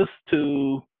this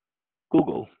to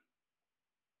Google.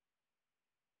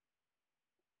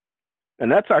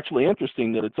 And that's actually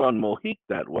interesting that it's on Mohique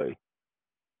that way.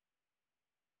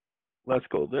 Let's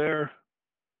go there.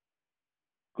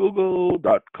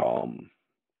 Google.com.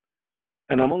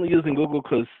 And I'm only using Google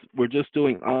because we're just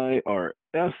doing IRSTA.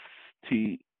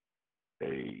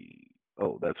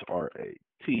 Oh, that's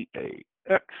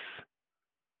RATAX.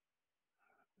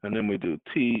 And then we do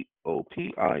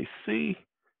TOPIC.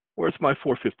 Where's my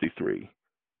 453?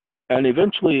 And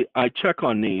eventually I check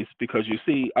on these because you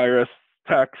see IRS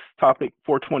tax topic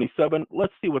 427.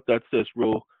 Let's see what that says.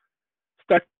 Rule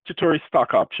statutory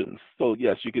stock options. So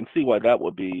yes, you can see why that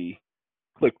would be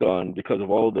clicked on because of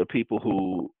all the people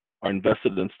who are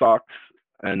invested in stocks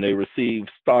and they receive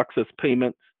stocks as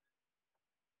payments.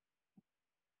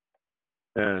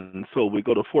 And so we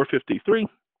go to 453.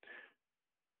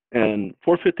 And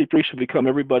 453 should become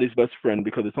everybody's best friend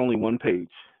because it's only one page.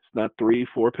 It's not 3,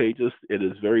 4 pages. It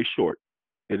is very short.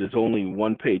 It is only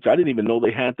one page. I didn't even know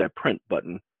they had that print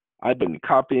button. I've been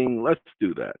copying. Let's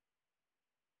do that.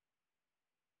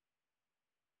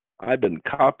 I've been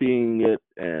copying it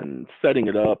and setting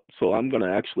it up. So I'm going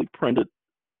to actually print it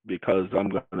because I'm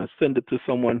going to send it to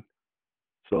someone.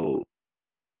 So,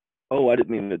 oh, I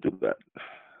didn't mean to do that.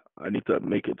 I need to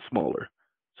make it smaller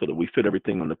so that we fit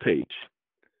everything on the page.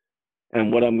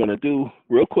 And what I'm going to do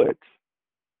real quick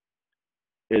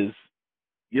is,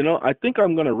 you know, I think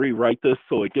I'm going to rewrite this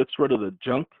so it gets rid of the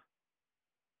junk.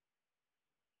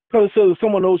 Because it says if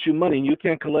someone owes you money and you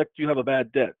can't collect, you have a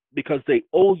bad debt because they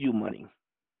owe you money.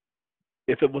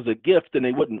 If it was a gift, then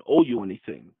they wouldn't owe you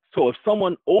anything. So if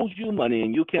someone owes you money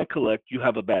and you can't collect, you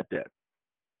have a bad debt.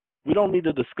 We don't need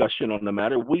a discussion on the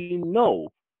matter. We know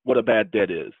what a bad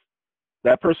debt is.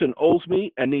 That person owes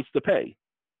me and needs to pay.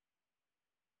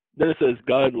 Then it says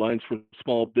guidelines for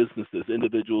small businesses,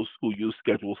 individuals who use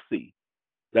Schedule C.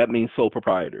 That means sole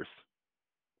proprietors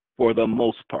for the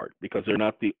most part, because they're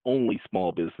not the only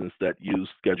small business that use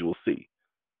Schedule C.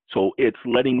 So it's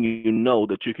letting you know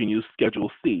that you can use Schedule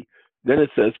C. Then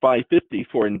it says 550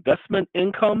 for investment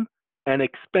income and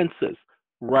expenses,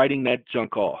 writing that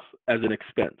junk off as an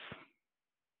expense.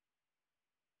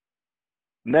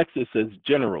 Next, it says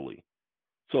generally.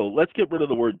 So let's get rid of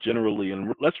the word generally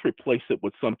and let's replace it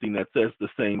with something that says the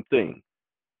same thing.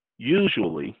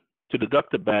 Usually, to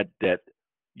deduct a bad debt,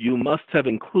 you must have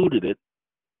included it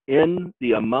in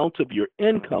the amount of your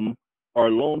income or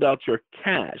loaned out your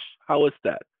cash. How is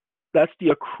that? That's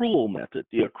the accrual method.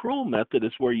 The accrual method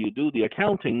is where you do the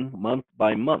accounting month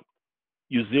by month.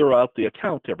 You zero out the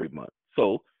account every month.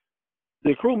 So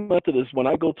The accrual method is when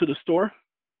I go to the store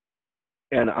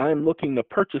and I'm looking to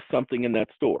purchase something in that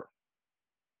store,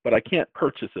 but I can't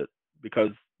purchase it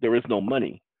because there is no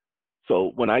money.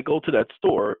 So when I go to that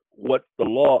store, what the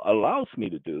law allows me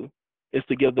to do is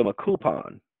to give them a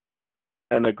coupon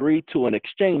and agree to an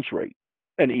exchange rate,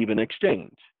 an even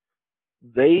exchange.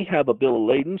 They have a bill of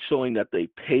lading showing that they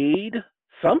paid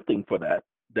something for that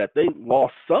they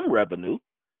lost some revenue.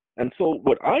 And so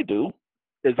what I do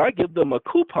is I give them a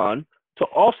coupon to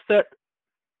offset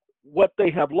what they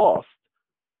have lost.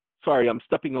 Sorry, I'm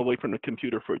stepping away from the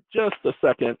computer for just a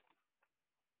second.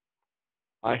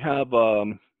 I have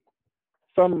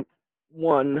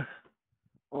someone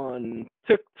on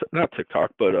not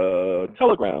TikTok, but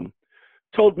Telegram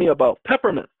told me about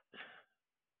peppermint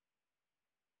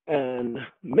and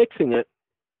mixing it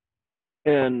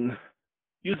and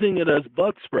using it as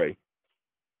bug spray.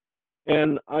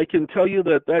 And I can tell you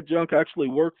that that junk actually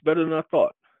works better than I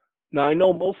thought. Now, I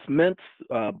know most mints,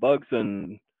 bugs,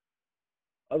 and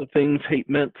other things hate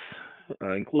mints,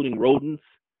 including rodents.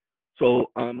 So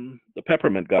I'm the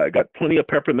peppermint guy. I got plenty of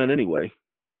peppermint anyway.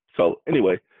 So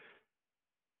anyway,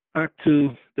 back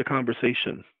to the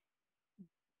conversation.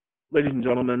 Ladies and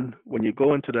gentlemen, when you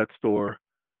go into that store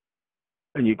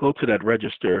and you go to that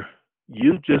register,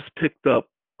 you just picked up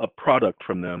a product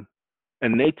from them.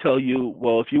 And they tell you,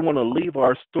 well, if you want to leave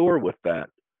our store with that,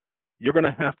 you're going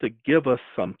to have to give us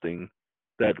something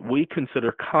that we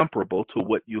consider comparable to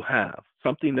what you have,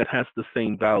 something that has the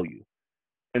same value.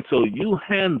 And so you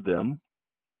hand them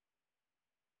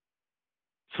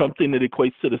something that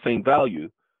equates to the same value.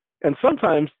 And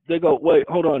sometimes they go, wait,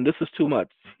 hold on, this is too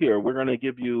much. Here, we're going to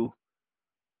give you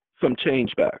some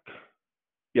change back.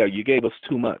 Yeah, you gave us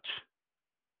too much.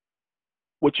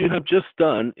 What you have just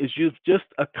done is you've just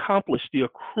accomplished the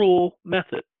accrual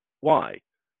method. Why?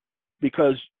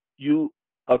 Because you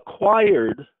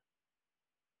acquired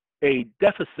a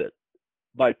deficit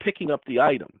by picking up the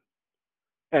item.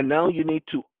 And now you need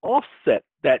to offset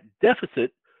that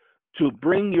deficit to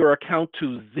bring your account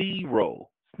to zero.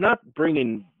 It's not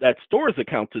bringing that store's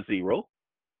account to zero,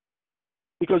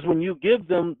 because when you give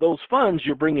them those funds,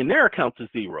 you're bringing their account to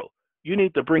zero. You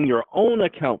need to bring your own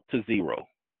account to zero.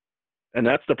 And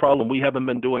that's the problem. We haven't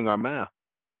been doing our math.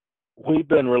 We've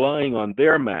been relying on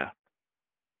their math.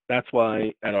 That's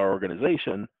why at our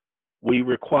organization, we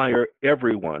require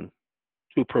everyone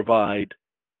to provide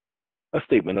a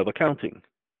statement of accounting.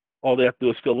 All they have to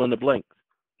do is fill in the blanks.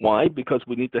 Why? Because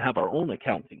we need to have our own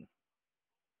accounting.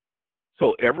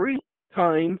 So every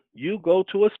time you go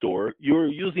to a store, you're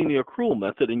using the accrual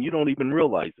method and you don't even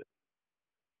realize it.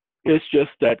 It's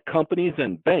just that companies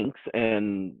and banks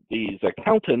and these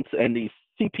accountants and these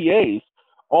CPAs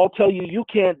all tell you you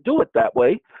can't do it that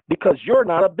way because you're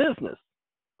not a business.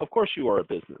 Of course you are a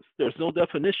business. There's no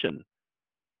definition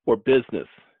for business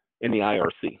in the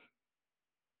IRC.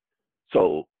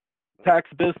 So tax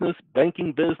business,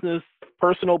 banking business,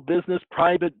 personal business,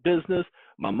 private business,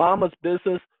 my mama's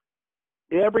business,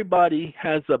 everybody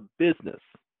has a business.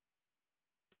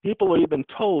 People are even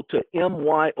told to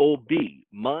MYOB,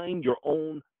 mind your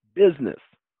own business.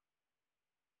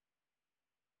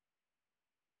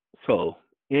 So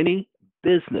any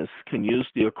business can use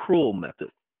the accrual method.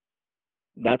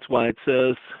 That's why it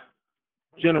says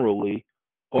generally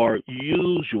or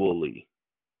usually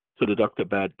to deduct a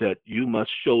bad debt, you must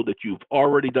show that you've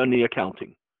already done the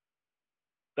accounting.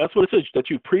 That's what it says, that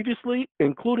you previously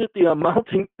included the amount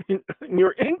in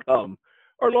your income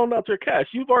or loaned out your cash.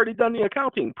 You've already done the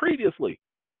accounting previously,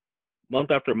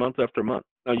 month after month after month.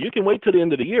 Now, you can wait till the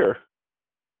end of the year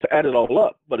to add it all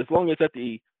up, but as long as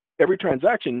every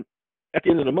transaction at the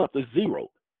end of the month is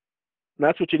zero, and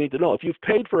that's what you need to know. If you've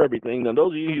paid for everything, then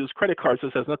those of you who use credit cards,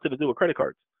 this has nothing to do with credit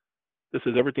cards. This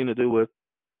has everything to do with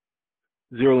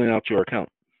zeroing out your account.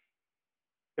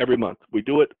 Every month. We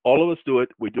do it. All of us do it.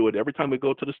 We do it every time we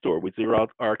go to the store. We zero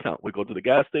out our account. We go to the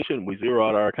gas station. We zero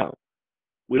out our account.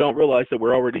 We don't realize that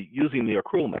we're already using the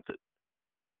accrual method.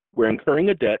 We're incurring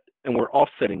a debt and we're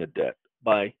offsetting a debt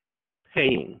by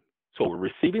paying. So we're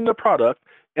receiving the product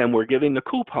and we're giving the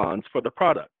coupons for the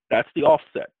product. That's the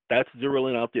offset. That's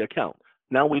zeroing out the account.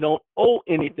 Now we don't owe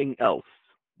anything else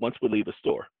once we leave the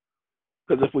store.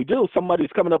 Because if we do,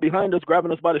 somebody's coming up behind us,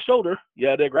 grabbing us by the shoulder.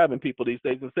 Yeah, they're grabbing people these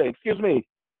days and saying, excuse me,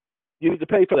 you need to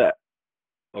pay for that,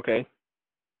 okay?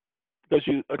 Because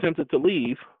you attempted to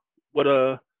leave with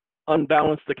a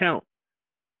unbalanced account.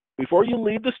 Before you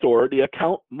leave the store, the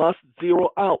account must zero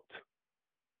out.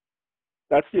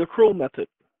 That's the accrual method.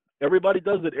 Everybody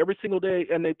does it every single day,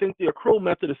 and they think the accrual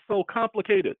method is so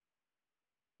complicated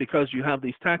because you have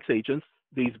these tax agents,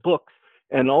 these books,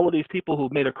 and all of these people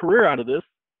who've made a career out of this,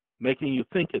 making you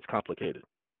think it's complicated.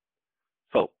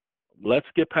 So let's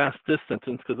get past this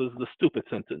sentence because this is a stupid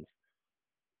sentence.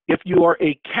 If you are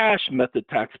a cash method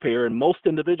taxpayer, and most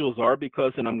individuals are,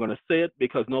 because, and I'm going to say it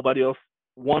because nobody else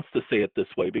wants to say it this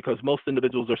way, because most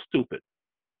individuals are stupid.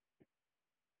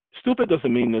 Stupid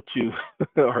doesn't mean that you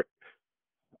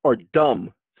are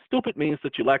dumb. Stupid means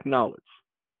that you lack knowledge.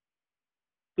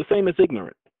 The same as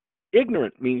ignorant.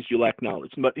 Ignorant means you lack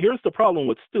knowledge. But here's the problem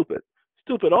with stupid.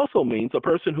 Stupid also means a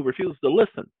person who refuses to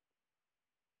listen.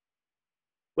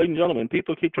 Ladies and gentlemen,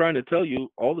 people keep trying to tell you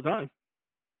all the time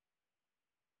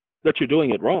that you're doing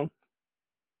it wrong.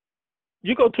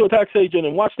 You go to a tax agent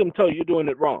and watch them tell you you're doing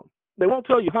it wrong. They won't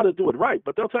tell you how to do it right,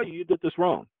 but they'll tell you you did this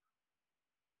wrong.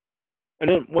 And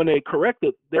then when they correct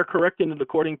it, they're correcting it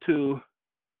according to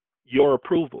your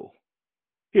approval.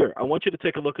 Here, I want you to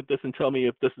take a look at this and tell me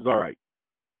if this is all right.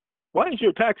 Why is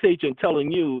your tax agent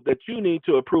telling you that you need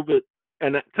to approve it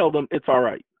and tell them it's all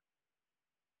right?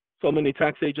 So many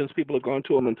tax agents, people have gone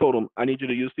to them and told them, I need you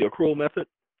to use the accrual method.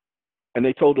 And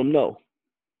they told them no.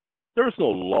 There is no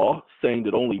law saying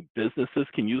that only businesses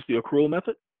can use the accrual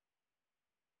method.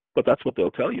 But that's what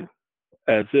they'll tell you,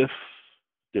 as if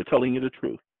they're telling you the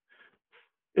truth.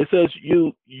 It says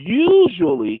you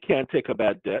usually can't take a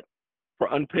bad debt for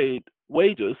unpaid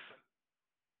wages,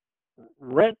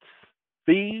 rents,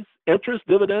 fees, interest,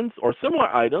 dividends, or similar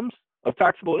items of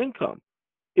taxable income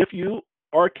if you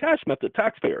are a cash method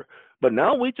taxpayer. But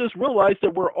now we just realized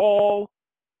that we're all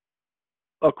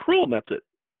accrual method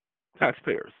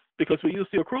taxpayers because we use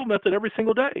the accrual method every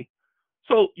single day.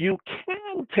 So you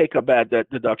can take a bad debt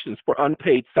deductions for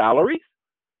unpaid salaries.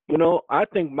 You know, I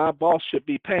think my boss should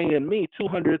be paying me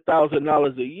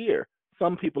 $200,000 a year.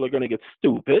 Some people are going to get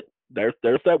stupid. There's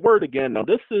that word again. Now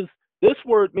this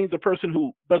word means a person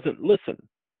who doesn't listen.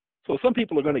 So some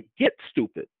people are going to get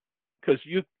stupid because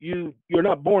you're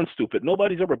not born stupid.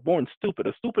 Nobody's ever born stupid.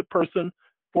 A stupid person,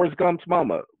 Forrest Gump's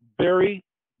mama, very,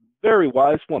 very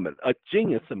wise woman, a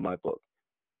genius in my book.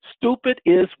 Stupid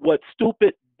is what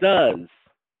stupid does.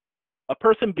 A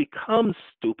person becomes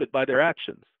stupid by their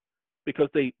actions because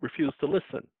they refuse to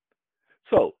listen.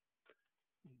 So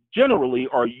generally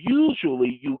or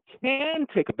usually you can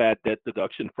take a bad debt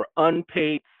deduction for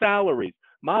unpaid salaries.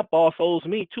 My boss owes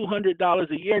me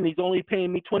 $200 a year and he's only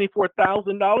paying me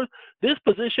 $24,000. This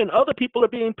position, other people are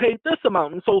being paid this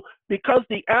amount. And so because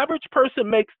the average person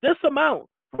makes this amount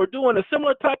for doing a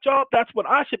similar type job, that's what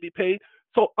I should be paid.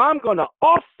 So I'm going to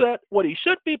offset what he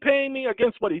should be paying me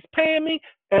against what he's paying me,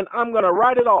 and I'm going to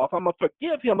write it off. I'm going to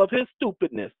forgive him of his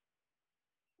stupidness.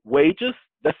 Wages,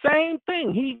 the same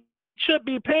thing. He should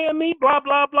be paying me, blah,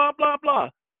 blah, blah, blah, blah.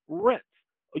 Rent.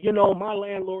 You know, my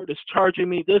landlord is charging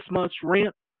me this much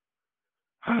rent,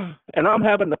 and I'm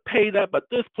having to pay that, but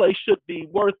this place should be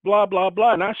worth blah, blah,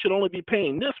 blah, and I should only be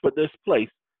paying this for this place.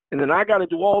 And then I got to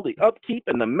do all the upkeep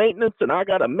and the maintenance, and I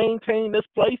got to maintain this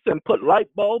place and put light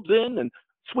bulbs in and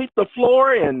sweep the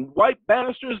floor and wipe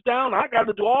banisters down. I got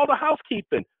to do all the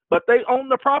housekeeping, but they own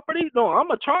the property? No, I'm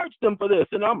going to charge them for this,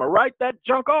 and I'm going to write that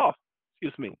junk off.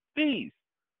 Excuse me, fees.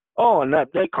 Oh, and that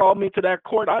they called me to that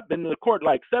court. I've been to the court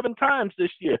like 7 times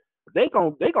this year. They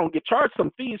gonna get charged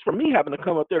some fees for me having to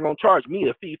come up there. Gonna charge me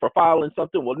a fee for filing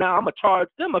something. Well, now I'm gonna charge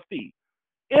them a fee,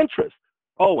 interest.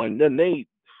 Oh, and then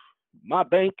my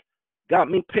bank got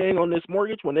me paying on this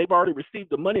mortgage when they've already received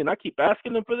the money, and I keep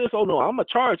asking them for this. Oh no, I'm gonna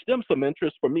charge them some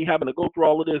interest for me having to go through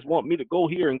all of this. Want me to go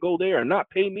here and go there and not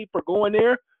pay me for going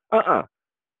there?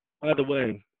 By the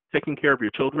way, taking care of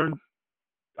your children.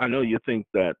 I know you think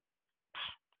that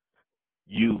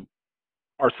you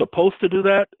are supposed to do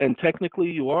that, and technically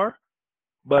you are,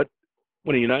 but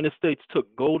when the United States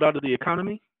took gold out of the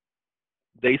economy,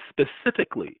 they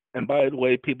specifically, and by the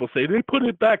way, people say they put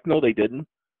it back. No, they didn't.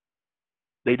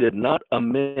 They did not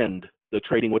amend the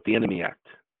Trading with the Enemy Act.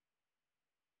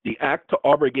 The act to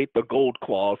abrogate the gold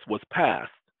clause was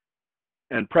passed,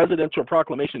 and Presidential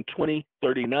Proclamation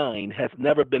 2039 has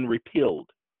never been repealed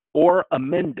or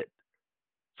amended.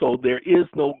 So there is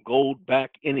no gold back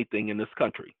anything in this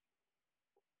country.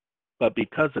 But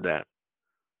because of that,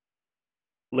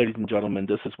 ladies and gentlemen,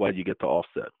 this is why you get to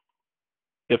offset.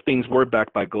 If things were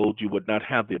backed by gold, you would not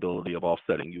have the ability of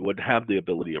offsetting. You would have the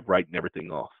ability of writing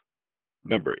everything off.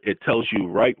 Remember, it tells you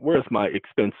right where's my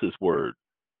expenses word,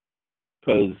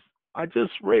 because I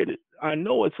just read it. I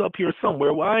know it's up here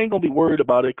somewhere. Well, I ain't going to be worried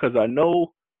about it because I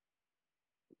know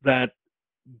that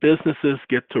businesses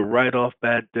get to write off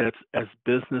bad debts as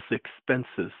business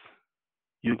expenses.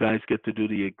 You guys get to do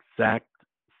the exact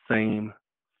same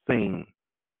thing.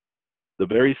 The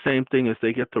very same thing as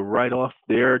they get to write off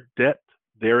their debt,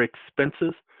 their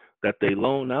expenses that they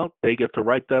loan out, they get to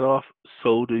write that off.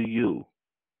 So do you.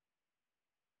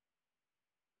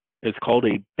 It's called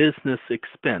a business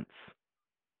expense.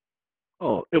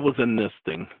 Oh, it was in this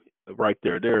thing right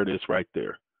there. There it is right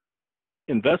there.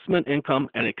 Investment income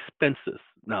and expenses.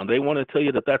 Now, they want to tell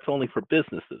you that that's only for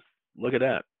businesses. Look at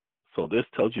that. So this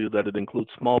tells you that it includes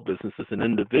small businesses and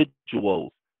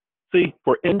individuals. See,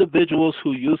 for individuals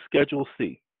who use Schedule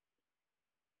C.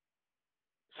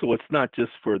 So it's not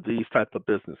just for these type of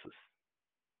businesses.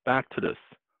 Back to this.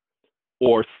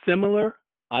 Or similar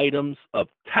items of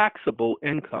taxable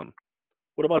income.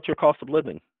 What about your cost of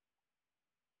living?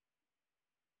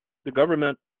 The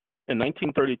government in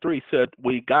 1933 said,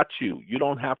 we got you. You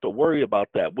don't have to worry about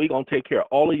that. We're going to take care of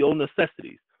all of your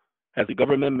necessities. Has the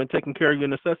government been taking care of your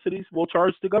necessities? We'll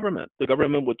charge the government. The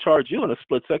government would charge you in a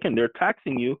split second. They're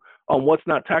taxing you on what's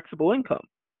not taxable income.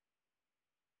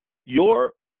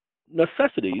 Your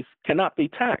necessities cannot be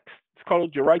taxed. It's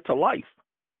called your right to life.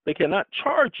 They cannot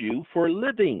charge you for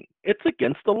living. It's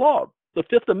against the law. The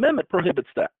Fifth Amendment prohibits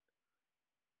that.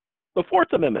 The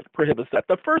Fourth Amendment prohibits that.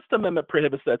 The First Amendment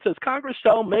prohibits that. It says Congress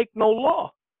shall make no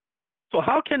law. So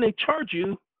how can they charge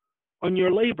you on your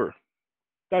labor?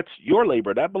 That's your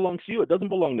labor. That belongs to you. It doesn't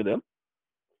belong to them.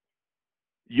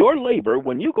 Your labor,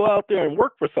 when you go out there and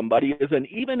work for somebody, is an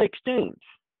even exchange.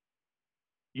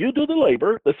 You do the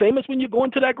labor, the same as when you go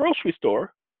into that grocery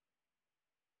store.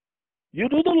 You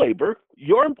do the labor.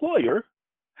 Your employer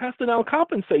has to now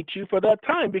compensate you for that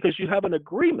time because you have an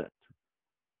agreement.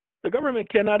 The government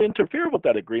cannot interfere with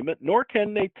that agreement, nor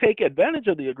can they take advantage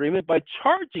of the agreement by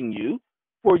charging you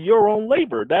for your own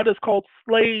labor. That is called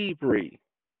slavery.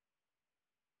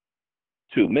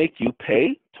 To make you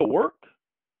pay to work,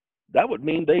 that would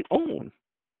mean they own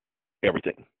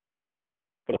everything.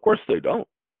 But of course they don't.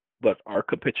 But our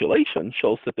capitulation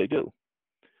shows that they do.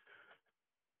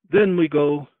 Then we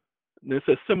go, and it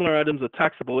says similar items of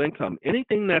taxable income.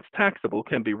 Anything that's taxable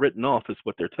can be written off, is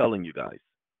what they're telling you guys.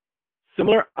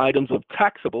 Similar items of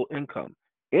taxable income.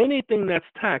 Anything that's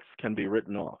taxed can be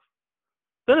written off.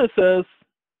 Then it says,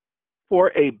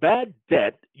 for a bad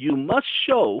debt, you must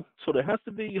show, so there has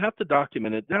to be, you have to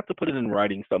document it, you have to put it in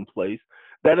writing someplace,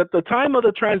 that at the time of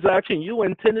the transaction, you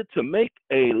intended to make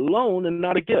a loan and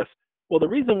not a gift. Well, the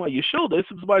reason why you show this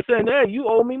is by saying, hey, you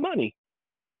owe me money.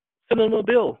 Send them a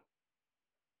bill.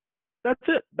 That's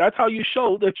it. That's how you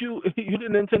show that you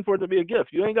didn't intend for it to be a gift.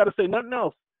 You ain't got to say nothing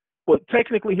else. But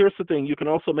technically, here's the thing. You can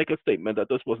also make a statement that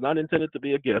this was not intended to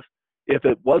be a gift. If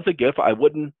it was a gift, I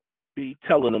wouldn't be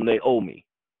telling them they owe me.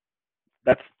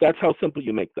 That's how simple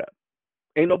you make that.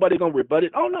 Ain't nobody going to rebut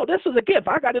it. Oh, no, this is a gift.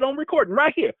 I got it on recording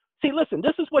right here. See, listen,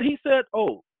 this is what he said.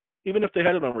 Oh, even if they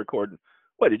had it on recording.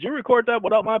 Wait, did you record that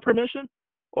without my permission?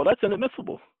 Oh, that's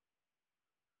inadmissible.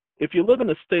 If you live in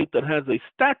a state that has a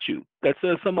statute that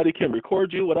says somebody can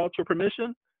record you without your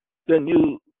permission, then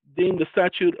you deem the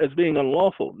statute as being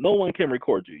unlawful. No one can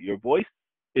record you. Your voice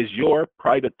is your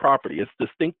private property. It's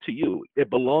distinct to you. It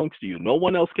belongs to you. No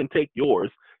one else can take yours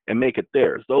and make it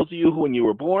theirs. Those of you who, when you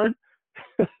were born,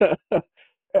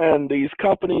 and these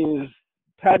companies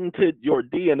patented your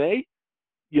DNA,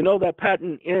 you know that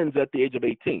patent ends at the age of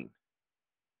 18.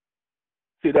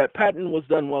 See, that patent was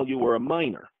done while you were a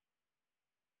minor.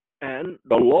 And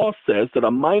the law says that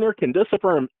a minor can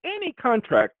disaffirm any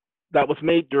contract that was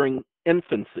made during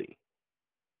infancy.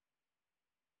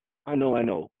 I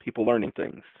know, people learning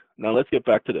things. Now let's get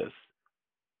back to this.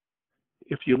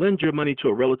 If you lend your money to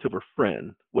a relative or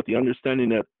friend with the understanding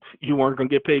that you aren't going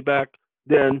to get paid back,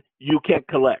 then you can't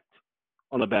collect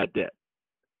on a bad debt.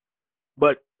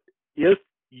 But if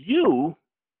you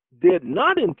did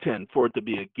not intend for it to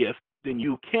be a gift, then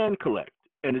you can collect,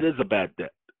 and it is a bad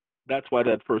debt. That's why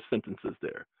that first sentence is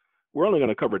there. We're only going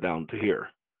to cover down to here.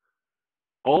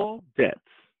 All debts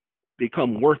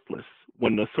become worthless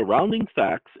when the surrounding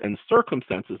facts and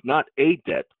circumstances, not a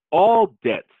debt, all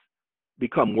debts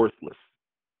become worthless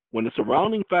when the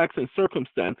surrounding facts and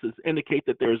circumstances indicate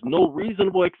that there is no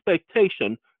reasonable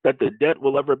expectation that the debt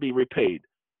will ever be repaid.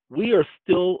 We are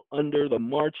still under the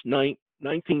March 9th,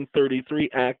 1933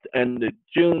 Act and the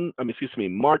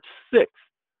March 6th,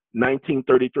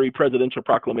 1933 Presidential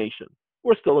Proclamation.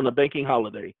 We're still in a banking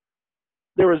holiday.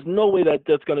 There is no way that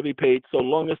debt's going to be paid so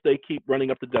long as they keep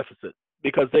running up the deficit,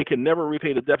 because they can never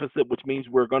repay the deficit, which means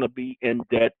we're going to be in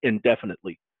debt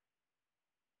indefinitely.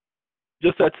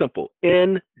 Just that simple.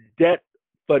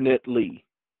 Indefinitely.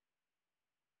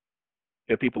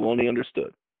 If people only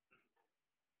understood.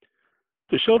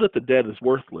 To show that the debt is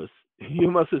worthless, you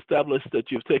must establish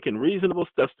that you've taken reasonable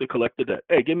steps to collect the debt.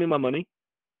 Hey, give me my money.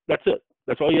 That's it.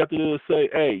 That's all you have to do is say,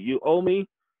 hey, you owe me,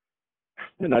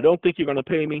 and I don't think you're going to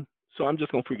pay me, so I'm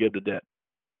just going to forgive the debt.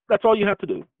 That's all you have to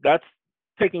do. That's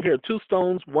taking care of two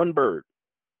stones, one bird.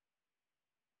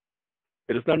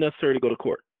 It is not necessary to go to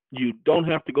court. You don't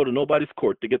have to go to nobody's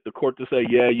court to get the court to say,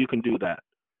 yeah, you can do that.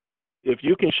 If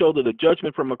you can show that a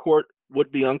judgment from a court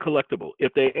would be uncollectible.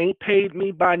 If they ain't paid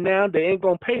me by now, they ain't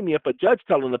going to pay me. If a judge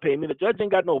tell them to pay me, the judge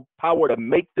ain't got no power to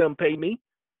make them pay me.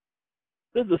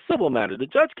 This is a civil matter. The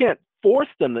judge can't force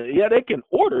them to, yeah, they can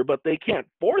order, but they can't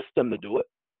force them to do it.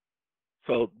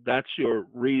 So that's your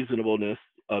reasonableness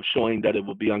of showing that it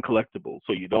will be uncollectible.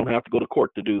 So you don't have to go to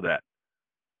court to do that.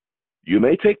 You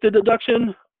may take the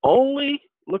deduction only,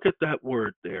 look at that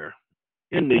word there,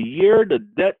 in the year the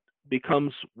debt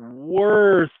becomes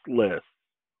worthless.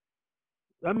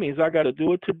 That means I got to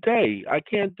do it today. I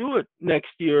can't do it next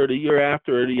year, or the year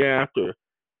after, or the year after.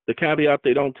 The caveat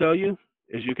they don't tell you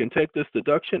is you can take this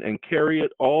deduction and carry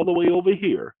it all the way over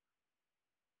here.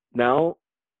 Now,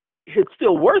 it's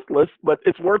still worthless, but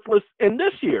it's worthless in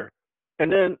this year.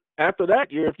 And then after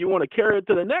that year, if you want to carry it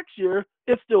to the next year,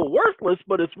 it's still worthless,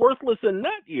 but it's worthless in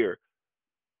that year.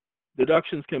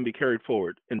 Deductions can be carried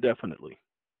forward indefinitely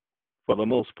for the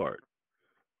most part.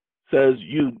 Says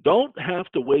you don't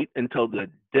have to wait until the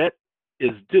debt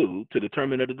is due to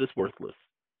determine that it is worthless.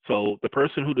 So the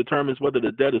person who determines whether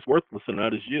the debt is worthless or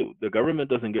not is you. The government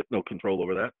doesn't get no control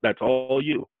over that. That's all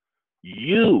you.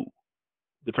 You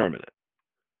determine it.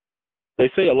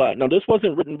 They say a lot. Now, this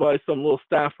wasn't written by some little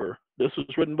staffer. This was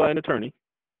written by an attorney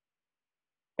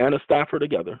and a staffer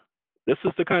together. This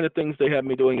is the kind of things they had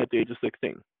me doing at the age of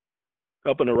 16,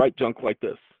 helping to write junk like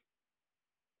this.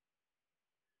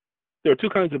 There are two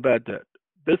kinds of bad debt,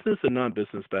 business and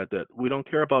non-business bad debt. We don't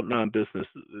care about non-business.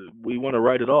 We want to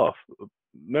write it off.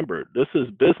 Remember, this is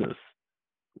business.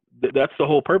 That's the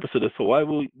whole purpose of this. So why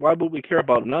would we care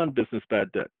about non-business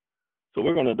bad debt? So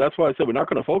that's why I said we're not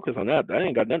going to focus on that. That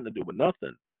ain't got nothing to do with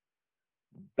nothing.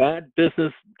 Bad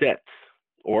business debts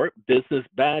or business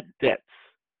bad debts.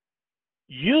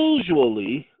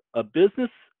 Usually, a business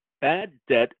bad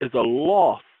debt is a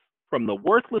loss from the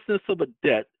worthlessness of a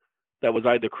debt that was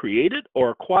either created or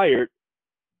acquired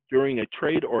during a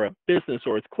trade or a business,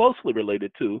 or is closely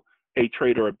related to a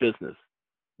trade or a business,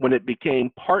 when it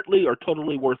became partly or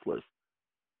totally worthless.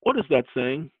 What is that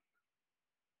saying?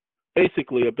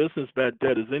 Basically, a business bad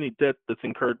debt is any debt that's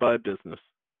incurred by a business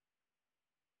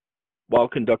while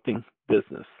conducting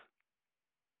business.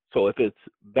 So if it's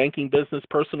banking business,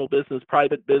 personal business,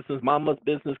 private business, mama's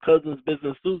business, cousin's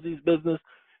business, Susie's business,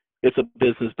 it's a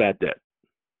business bad debt.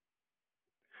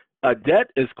 A debt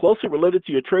is closely related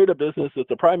to your trade or business if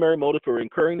the primary motive for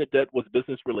incurring the debt was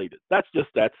business related. That's just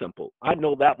that simple. I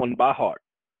know that one by heart.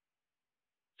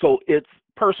 So it's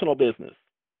personal business,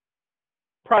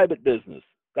 private business.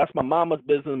 That's my mama's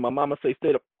business. My mama say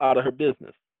stay out of her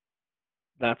business.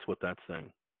 That's what that's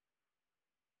saying.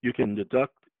 You can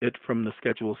deduct it from the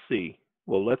Schedule C.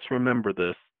 Well, let's remember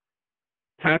this.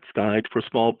 Tax guide for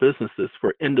small businesses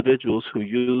for individuals who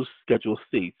use Schedule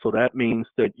C. So that means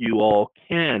that you all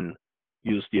can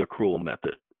use the accrual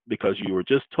method because you were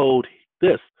just told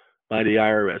this by the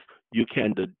IRS. You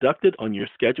can deduct it on your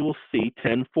Schedule C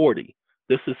 1040.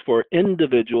 This is for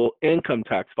individual income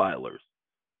tax filers.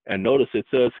 And notice it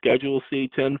says Schedule C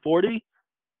 1040,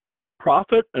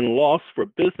 profit and loss for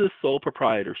business sole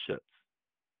proprietorships.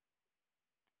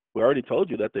 We already told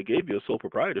you that they gave you a sole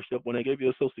proprietorship when they gave you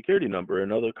a social security number.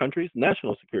 In other countries,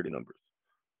 national security numbers.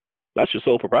 That's your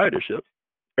sole proprietorship.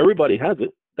 Everybody has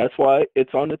it. That's why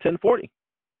it's on the 1040.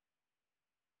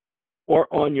 Or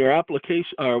on your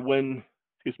application,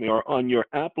 or on your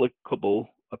applicable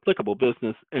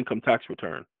business income tax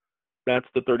return. That's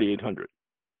the 3800.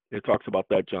 It talks about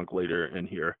that junk later in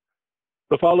here.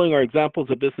 The following are examples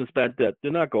of business bad debt. Do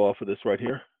not go off of this right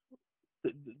here.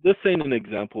 This ain't an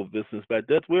example of business bad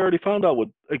debt. We already found out what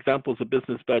examples of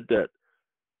business bad debt.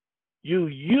 You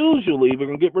usually, we're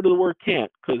going to get rid of the word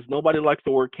can't because nobody likes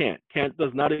the word can't. Can't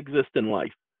does not exist in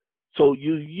life. So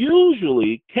you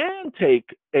usually can take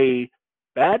a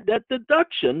bad debt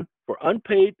deduction for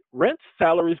unpaid rents,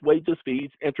 salaries, wages,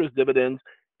 fees, interest, dividends,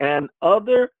 and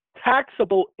other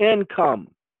taxable income.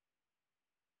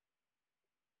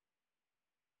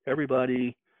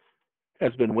 Everybody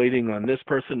has been waiting on this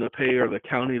person to pay or the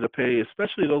county to pay,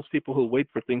 especially those people who wait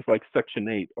for things like Section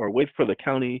 8 or wait for the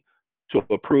county to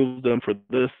approve them for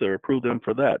this or approve them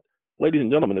for that. Ladies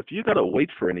and gentlemen, if you got to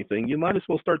wait for anything, you might as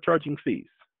well start charging fees.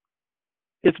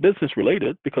 It's business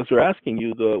related because they're asking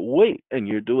you to wait and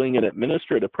you're doing an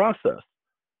administrative process.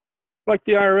 Like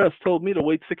the IRS told me to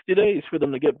wait 60 days for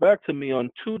them to get back to me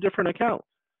on 2 different accounts.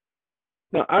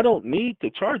 Now, I don't need to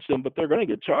charge them, but they're going to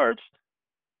get charged.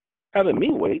 Having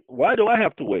me wait, why do I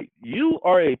have to wait? You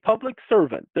are a public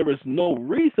servant. There is no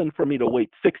reason for me to wait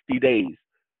 60 days.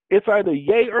 It's either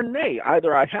yay or nay.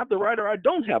 Either I have the right or I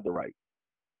don't have the right.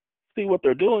 See, what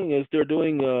they're doing is they're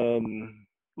doing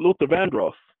Luther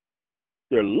Vandross.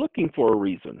 They're looking for a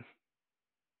reason,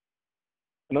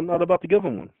 and I'm not about to give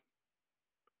them one.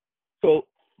 So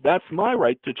that's my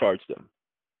right to charge them.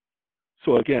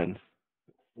 So again,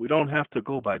 we don't have to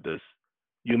go by this.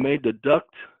 You may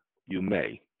deduct, you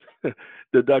may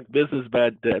deduct business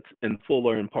bad debts in full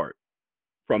or in part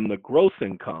from the gross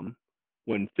income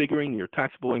when figuring your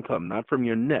taxable income, not from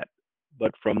your net,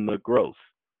 but from the gross.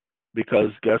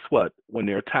 Because guess what? When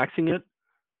they're taxing it,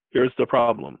 here's the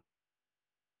problem.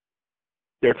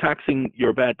 They're taxing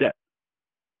your bad debt.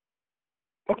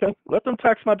 Okay, let them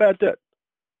tax my bad debt.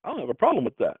 I don't have a problem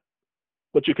with that.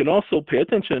 But you can also pay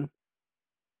attention,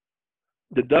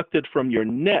 deduct it from your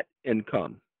net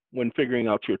income when figuring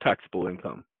out your taxable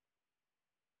income.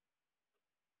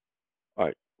 All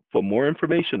right. For more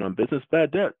information on business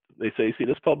bad debt, they say, see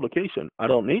this publication. I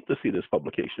don't need to see this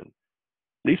publication.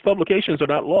 These publications are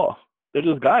not law. They're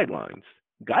just guidelines,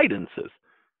 guidances.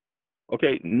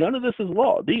 Okay, none of this is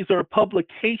law. These are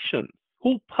publications.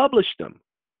 Who published them?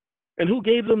 And who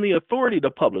gave them the authority to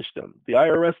publish them? The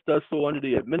IRS does so under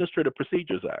the Administrative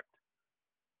Procedures Act.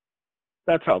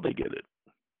 That's how they get it.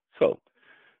 So,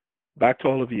 back to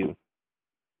all of you.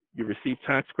 You receive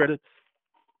tax credits.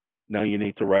 Now you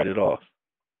need to write it off.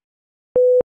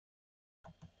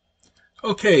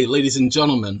 Okay, ladies and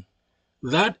gentlemen,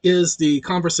 that is the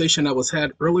conversation that was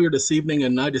had earlier this evening,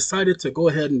 and I decided to go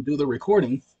ahead and do the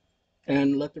recording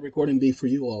and let the recording be for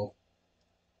you all.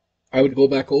 I would go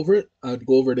back over it. I would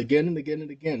go over it again and again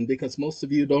and again because most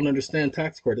of you don't understand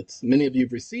tax credits. Many of you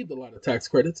have received a lot of tax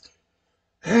credits.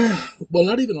 Well,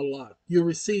 not even a lot. You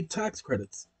receive tax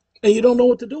credits and you don't know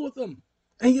what to do with them.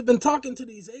 And you've been talking to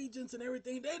these agents and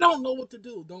everything. They don't know what to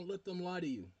do. Don't let them lie to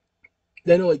you.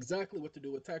 They know exactly what to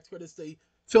do with tax credits. They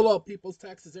fill out people's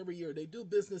taxes every year. They do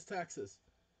business taxes.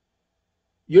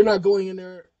 You're not going in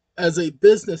there as a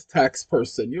business tax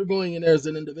person. You're going in there as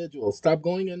an individual. Stop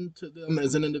going into them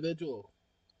as an individual.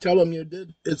 Tell them you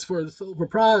did. It's for the sole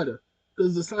proprietor.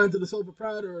 It's assigned to the sole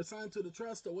proprietor or assigned to the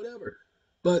trust or whatever.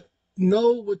 But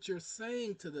know what you're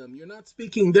saying to them. You're not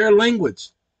speaking their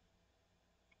language.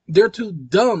 They're too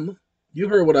dumb. You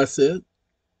heard what I said.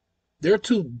 They're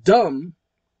too dumb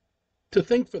to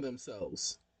think for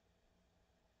themselves.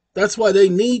 That's why they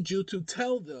need you to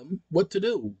tell them what to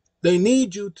do. They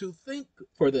need you to think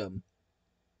for them.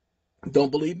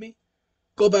 Don't believe me?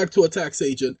 Go back to a tax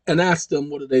agent and ask them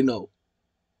what do they know.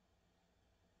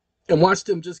 And watch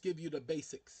them just give you the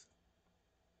basics.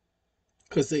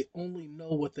 Because they only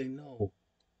know what they know.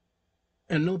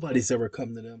 And nobody's ever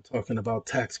come to them talking about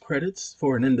tax credits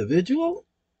for an individual.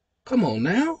 Come on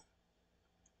now.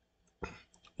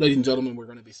 Ladies and gentlemen, we're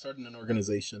going to be starting an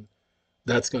organization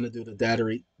that's going to do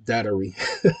the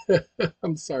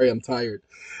I'm sorry, I'm tired.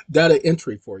 Data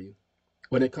entry for you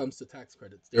when it comes to tax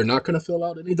credits. They're not going to fill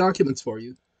out any documents for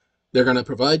you. They're going to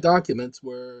provide documents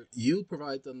where you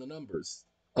provide them the numbers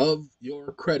of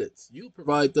your credits. You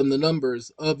provide them the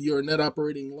numbers of your net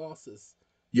operating losses.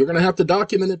 You're going to have to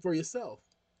document it for yourself.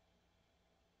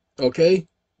 Okay?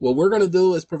 What we're going to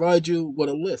do is provide you with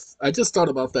a list. I just thought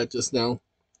about that just now.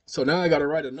 So now I got to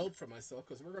write a note for myself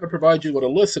because we're going to provide you with a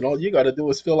list, and all you got to do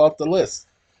is fill out the list.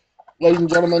 Ladies and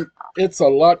gentlemen, it's a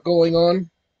lot going on.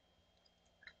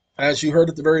 As you heard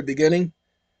at the very beginning,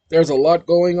 there's a lot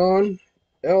going on.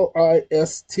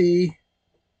 LIST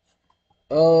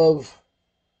of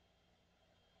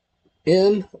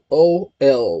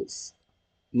NOLs,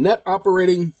 net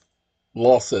operating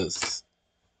losses.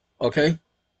 Okay?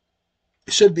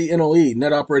 It should be NOE,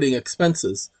 net operating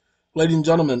expenses. Ladies and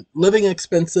gentlemen, living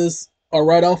expenses are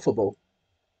write-offable.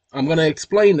 I'm going to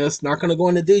explain this, not going to go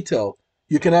into detail.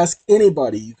 You can ask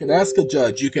anybody. You can ask a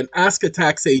judge. You can ask a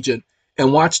tax agent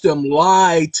and watch them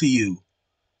lie to you.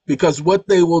 Because what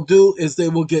they will do is they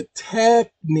will get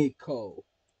technical.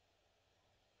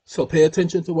 So pay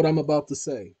attention to what I'm about to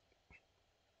say.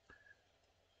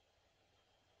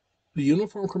 The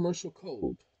Uniform Commercial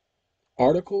Code,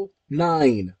 Article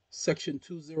 9, Section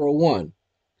 201,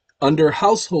 under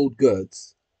household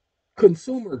goods,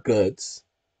 consumer goods,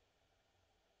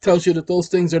 tells you that those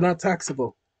things are not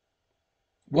taxable.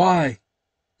 Why?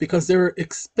 Because they're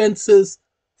expenses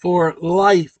for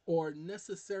life or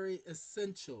necessary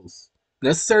essentials.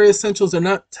 Necessary essentials are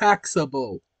not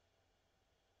taxable.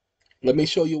 Let me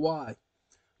show you why.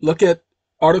 Look at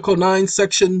Article 9,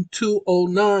 Section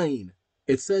 209.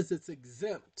 It says it's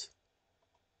exempt.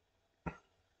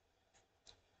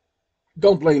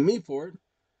 Don't blame me for it.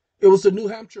 It was the New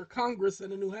Hampshire Congress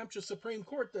and the New Hampshire Supreme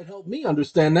Court that helped me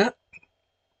understand that.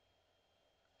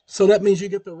 So that means you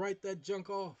get to write that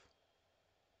junk off.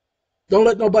 Don't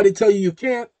let nobody tell you you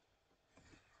can't.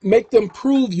 Make them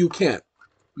prove you can't.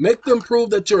 Make them prove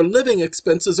that your living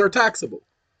expenses are taxable,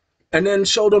 and then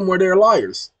show them where they're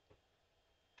liars.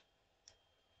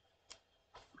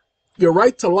 Your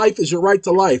right to life is your right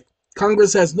to life.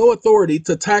 Congress has no authority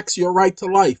to tax your right to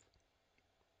life.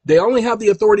 They only have the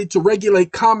authority to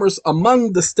regulate commerce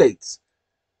among the states.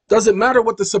 Doesn't matter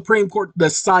what the Supreme Court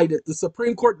decided. The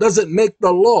Supreme Court doesn't make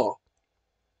the law.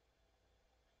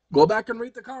 Go back and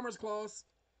read the Commerce Clause.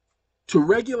 To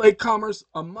regulate commerce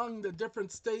among the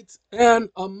different states and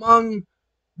among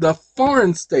the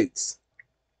foreign states,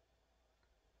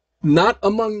 not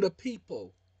among the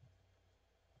people.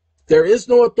 There is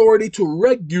no authority to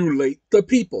regulate the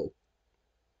people.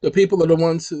 The people are the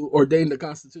ones who ordained the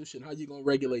Constitution. How are you going to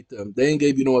regulate them? They ain't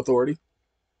gave you no authority.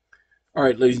 All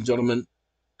right, ladies and gentlemen.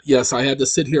 Yes, I had to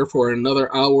sit here for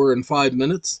another hour and 5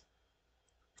 minutes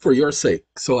for your sake.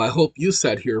 So I hope you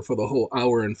sat here for the whole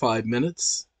hour and 5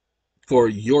 minutes for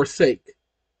your sake,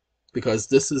 because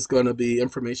this is going to be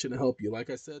information to help you. Like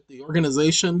I said, the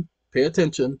organization, pay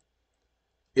attention,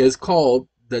 is called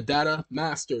the Data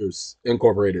Masters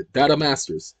Incorporated. Data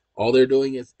Masters. All they're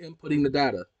doing is inputting the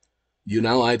data. You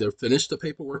now either finish the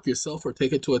paperwork yourself or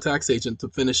take it to a tax agent to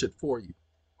finish it for you.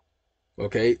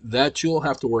 Okay, that you'll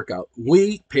have to work out.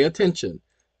 We, pay attention,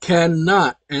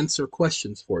 cannot answer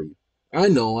questions for you. I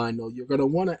know, you're going to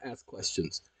want to ask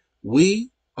questions.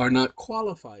 We are not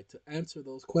qualified to answer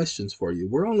those questions for you.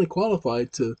 We're only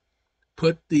qualified to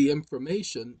put the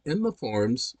information in the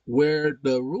forms where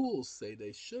the rules say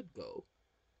they should go.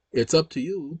 It's up to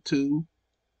you to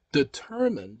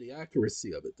determine the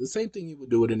accuracy of it. The same thing you would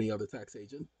do with any other tax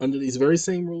agent under these very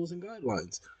same rules and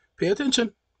guidelines. Pay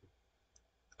attention.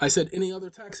 I said any other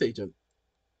tax agent.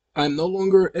 I'm no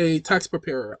longer a tax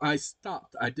preparer. I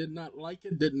stopped. I did not like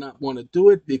it, did not want to do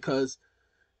it because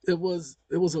it was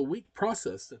a weak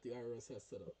process that the IRS has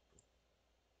set up.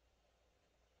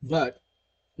 But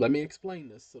let me explain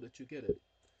this so that you get it.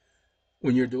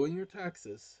 When you're doing your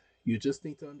taxes, you just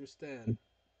need to understand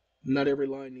not every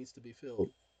line needs to be filled.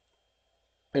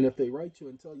 And if they write you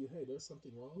and tell you, hey, there's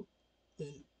something wrong,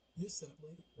 then you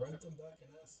simply write them back and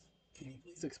ask, can you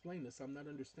please explain this? I'm not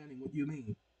understanding what you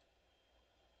mean.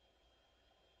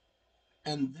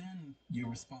 And then you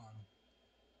respond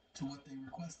to what they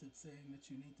requested, saying that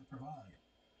you need to provide.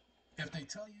 If they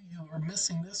tell you you're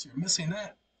missing this, you're missing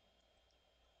that,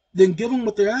 then give them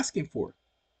what they're asking for.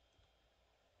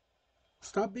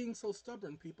 Stop being so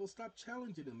stubborn, people. Stop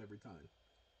challenging them every time.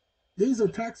 These are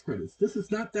tax credits. This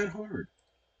is not that hard.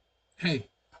 Hey,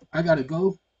 I gotta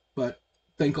go, but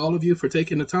thank all of you for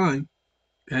taking the time.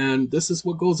 And this is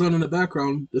what goes on in the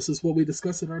background. This is what we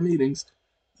discuss at our meetings.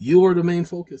 You are the main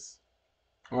focus.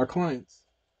 Our clients.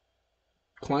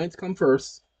 Clients come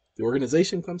first, the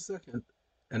organization comes second,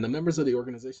 and the members of the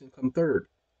organization come third.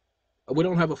 We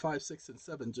don't have a 5, 6, and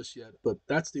 7 just yet, but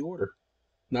that's the order.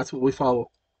 And that's what we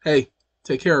follow. Hey,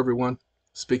 take care, everyone.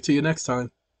 Speak to you next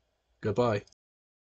time. Goodbye.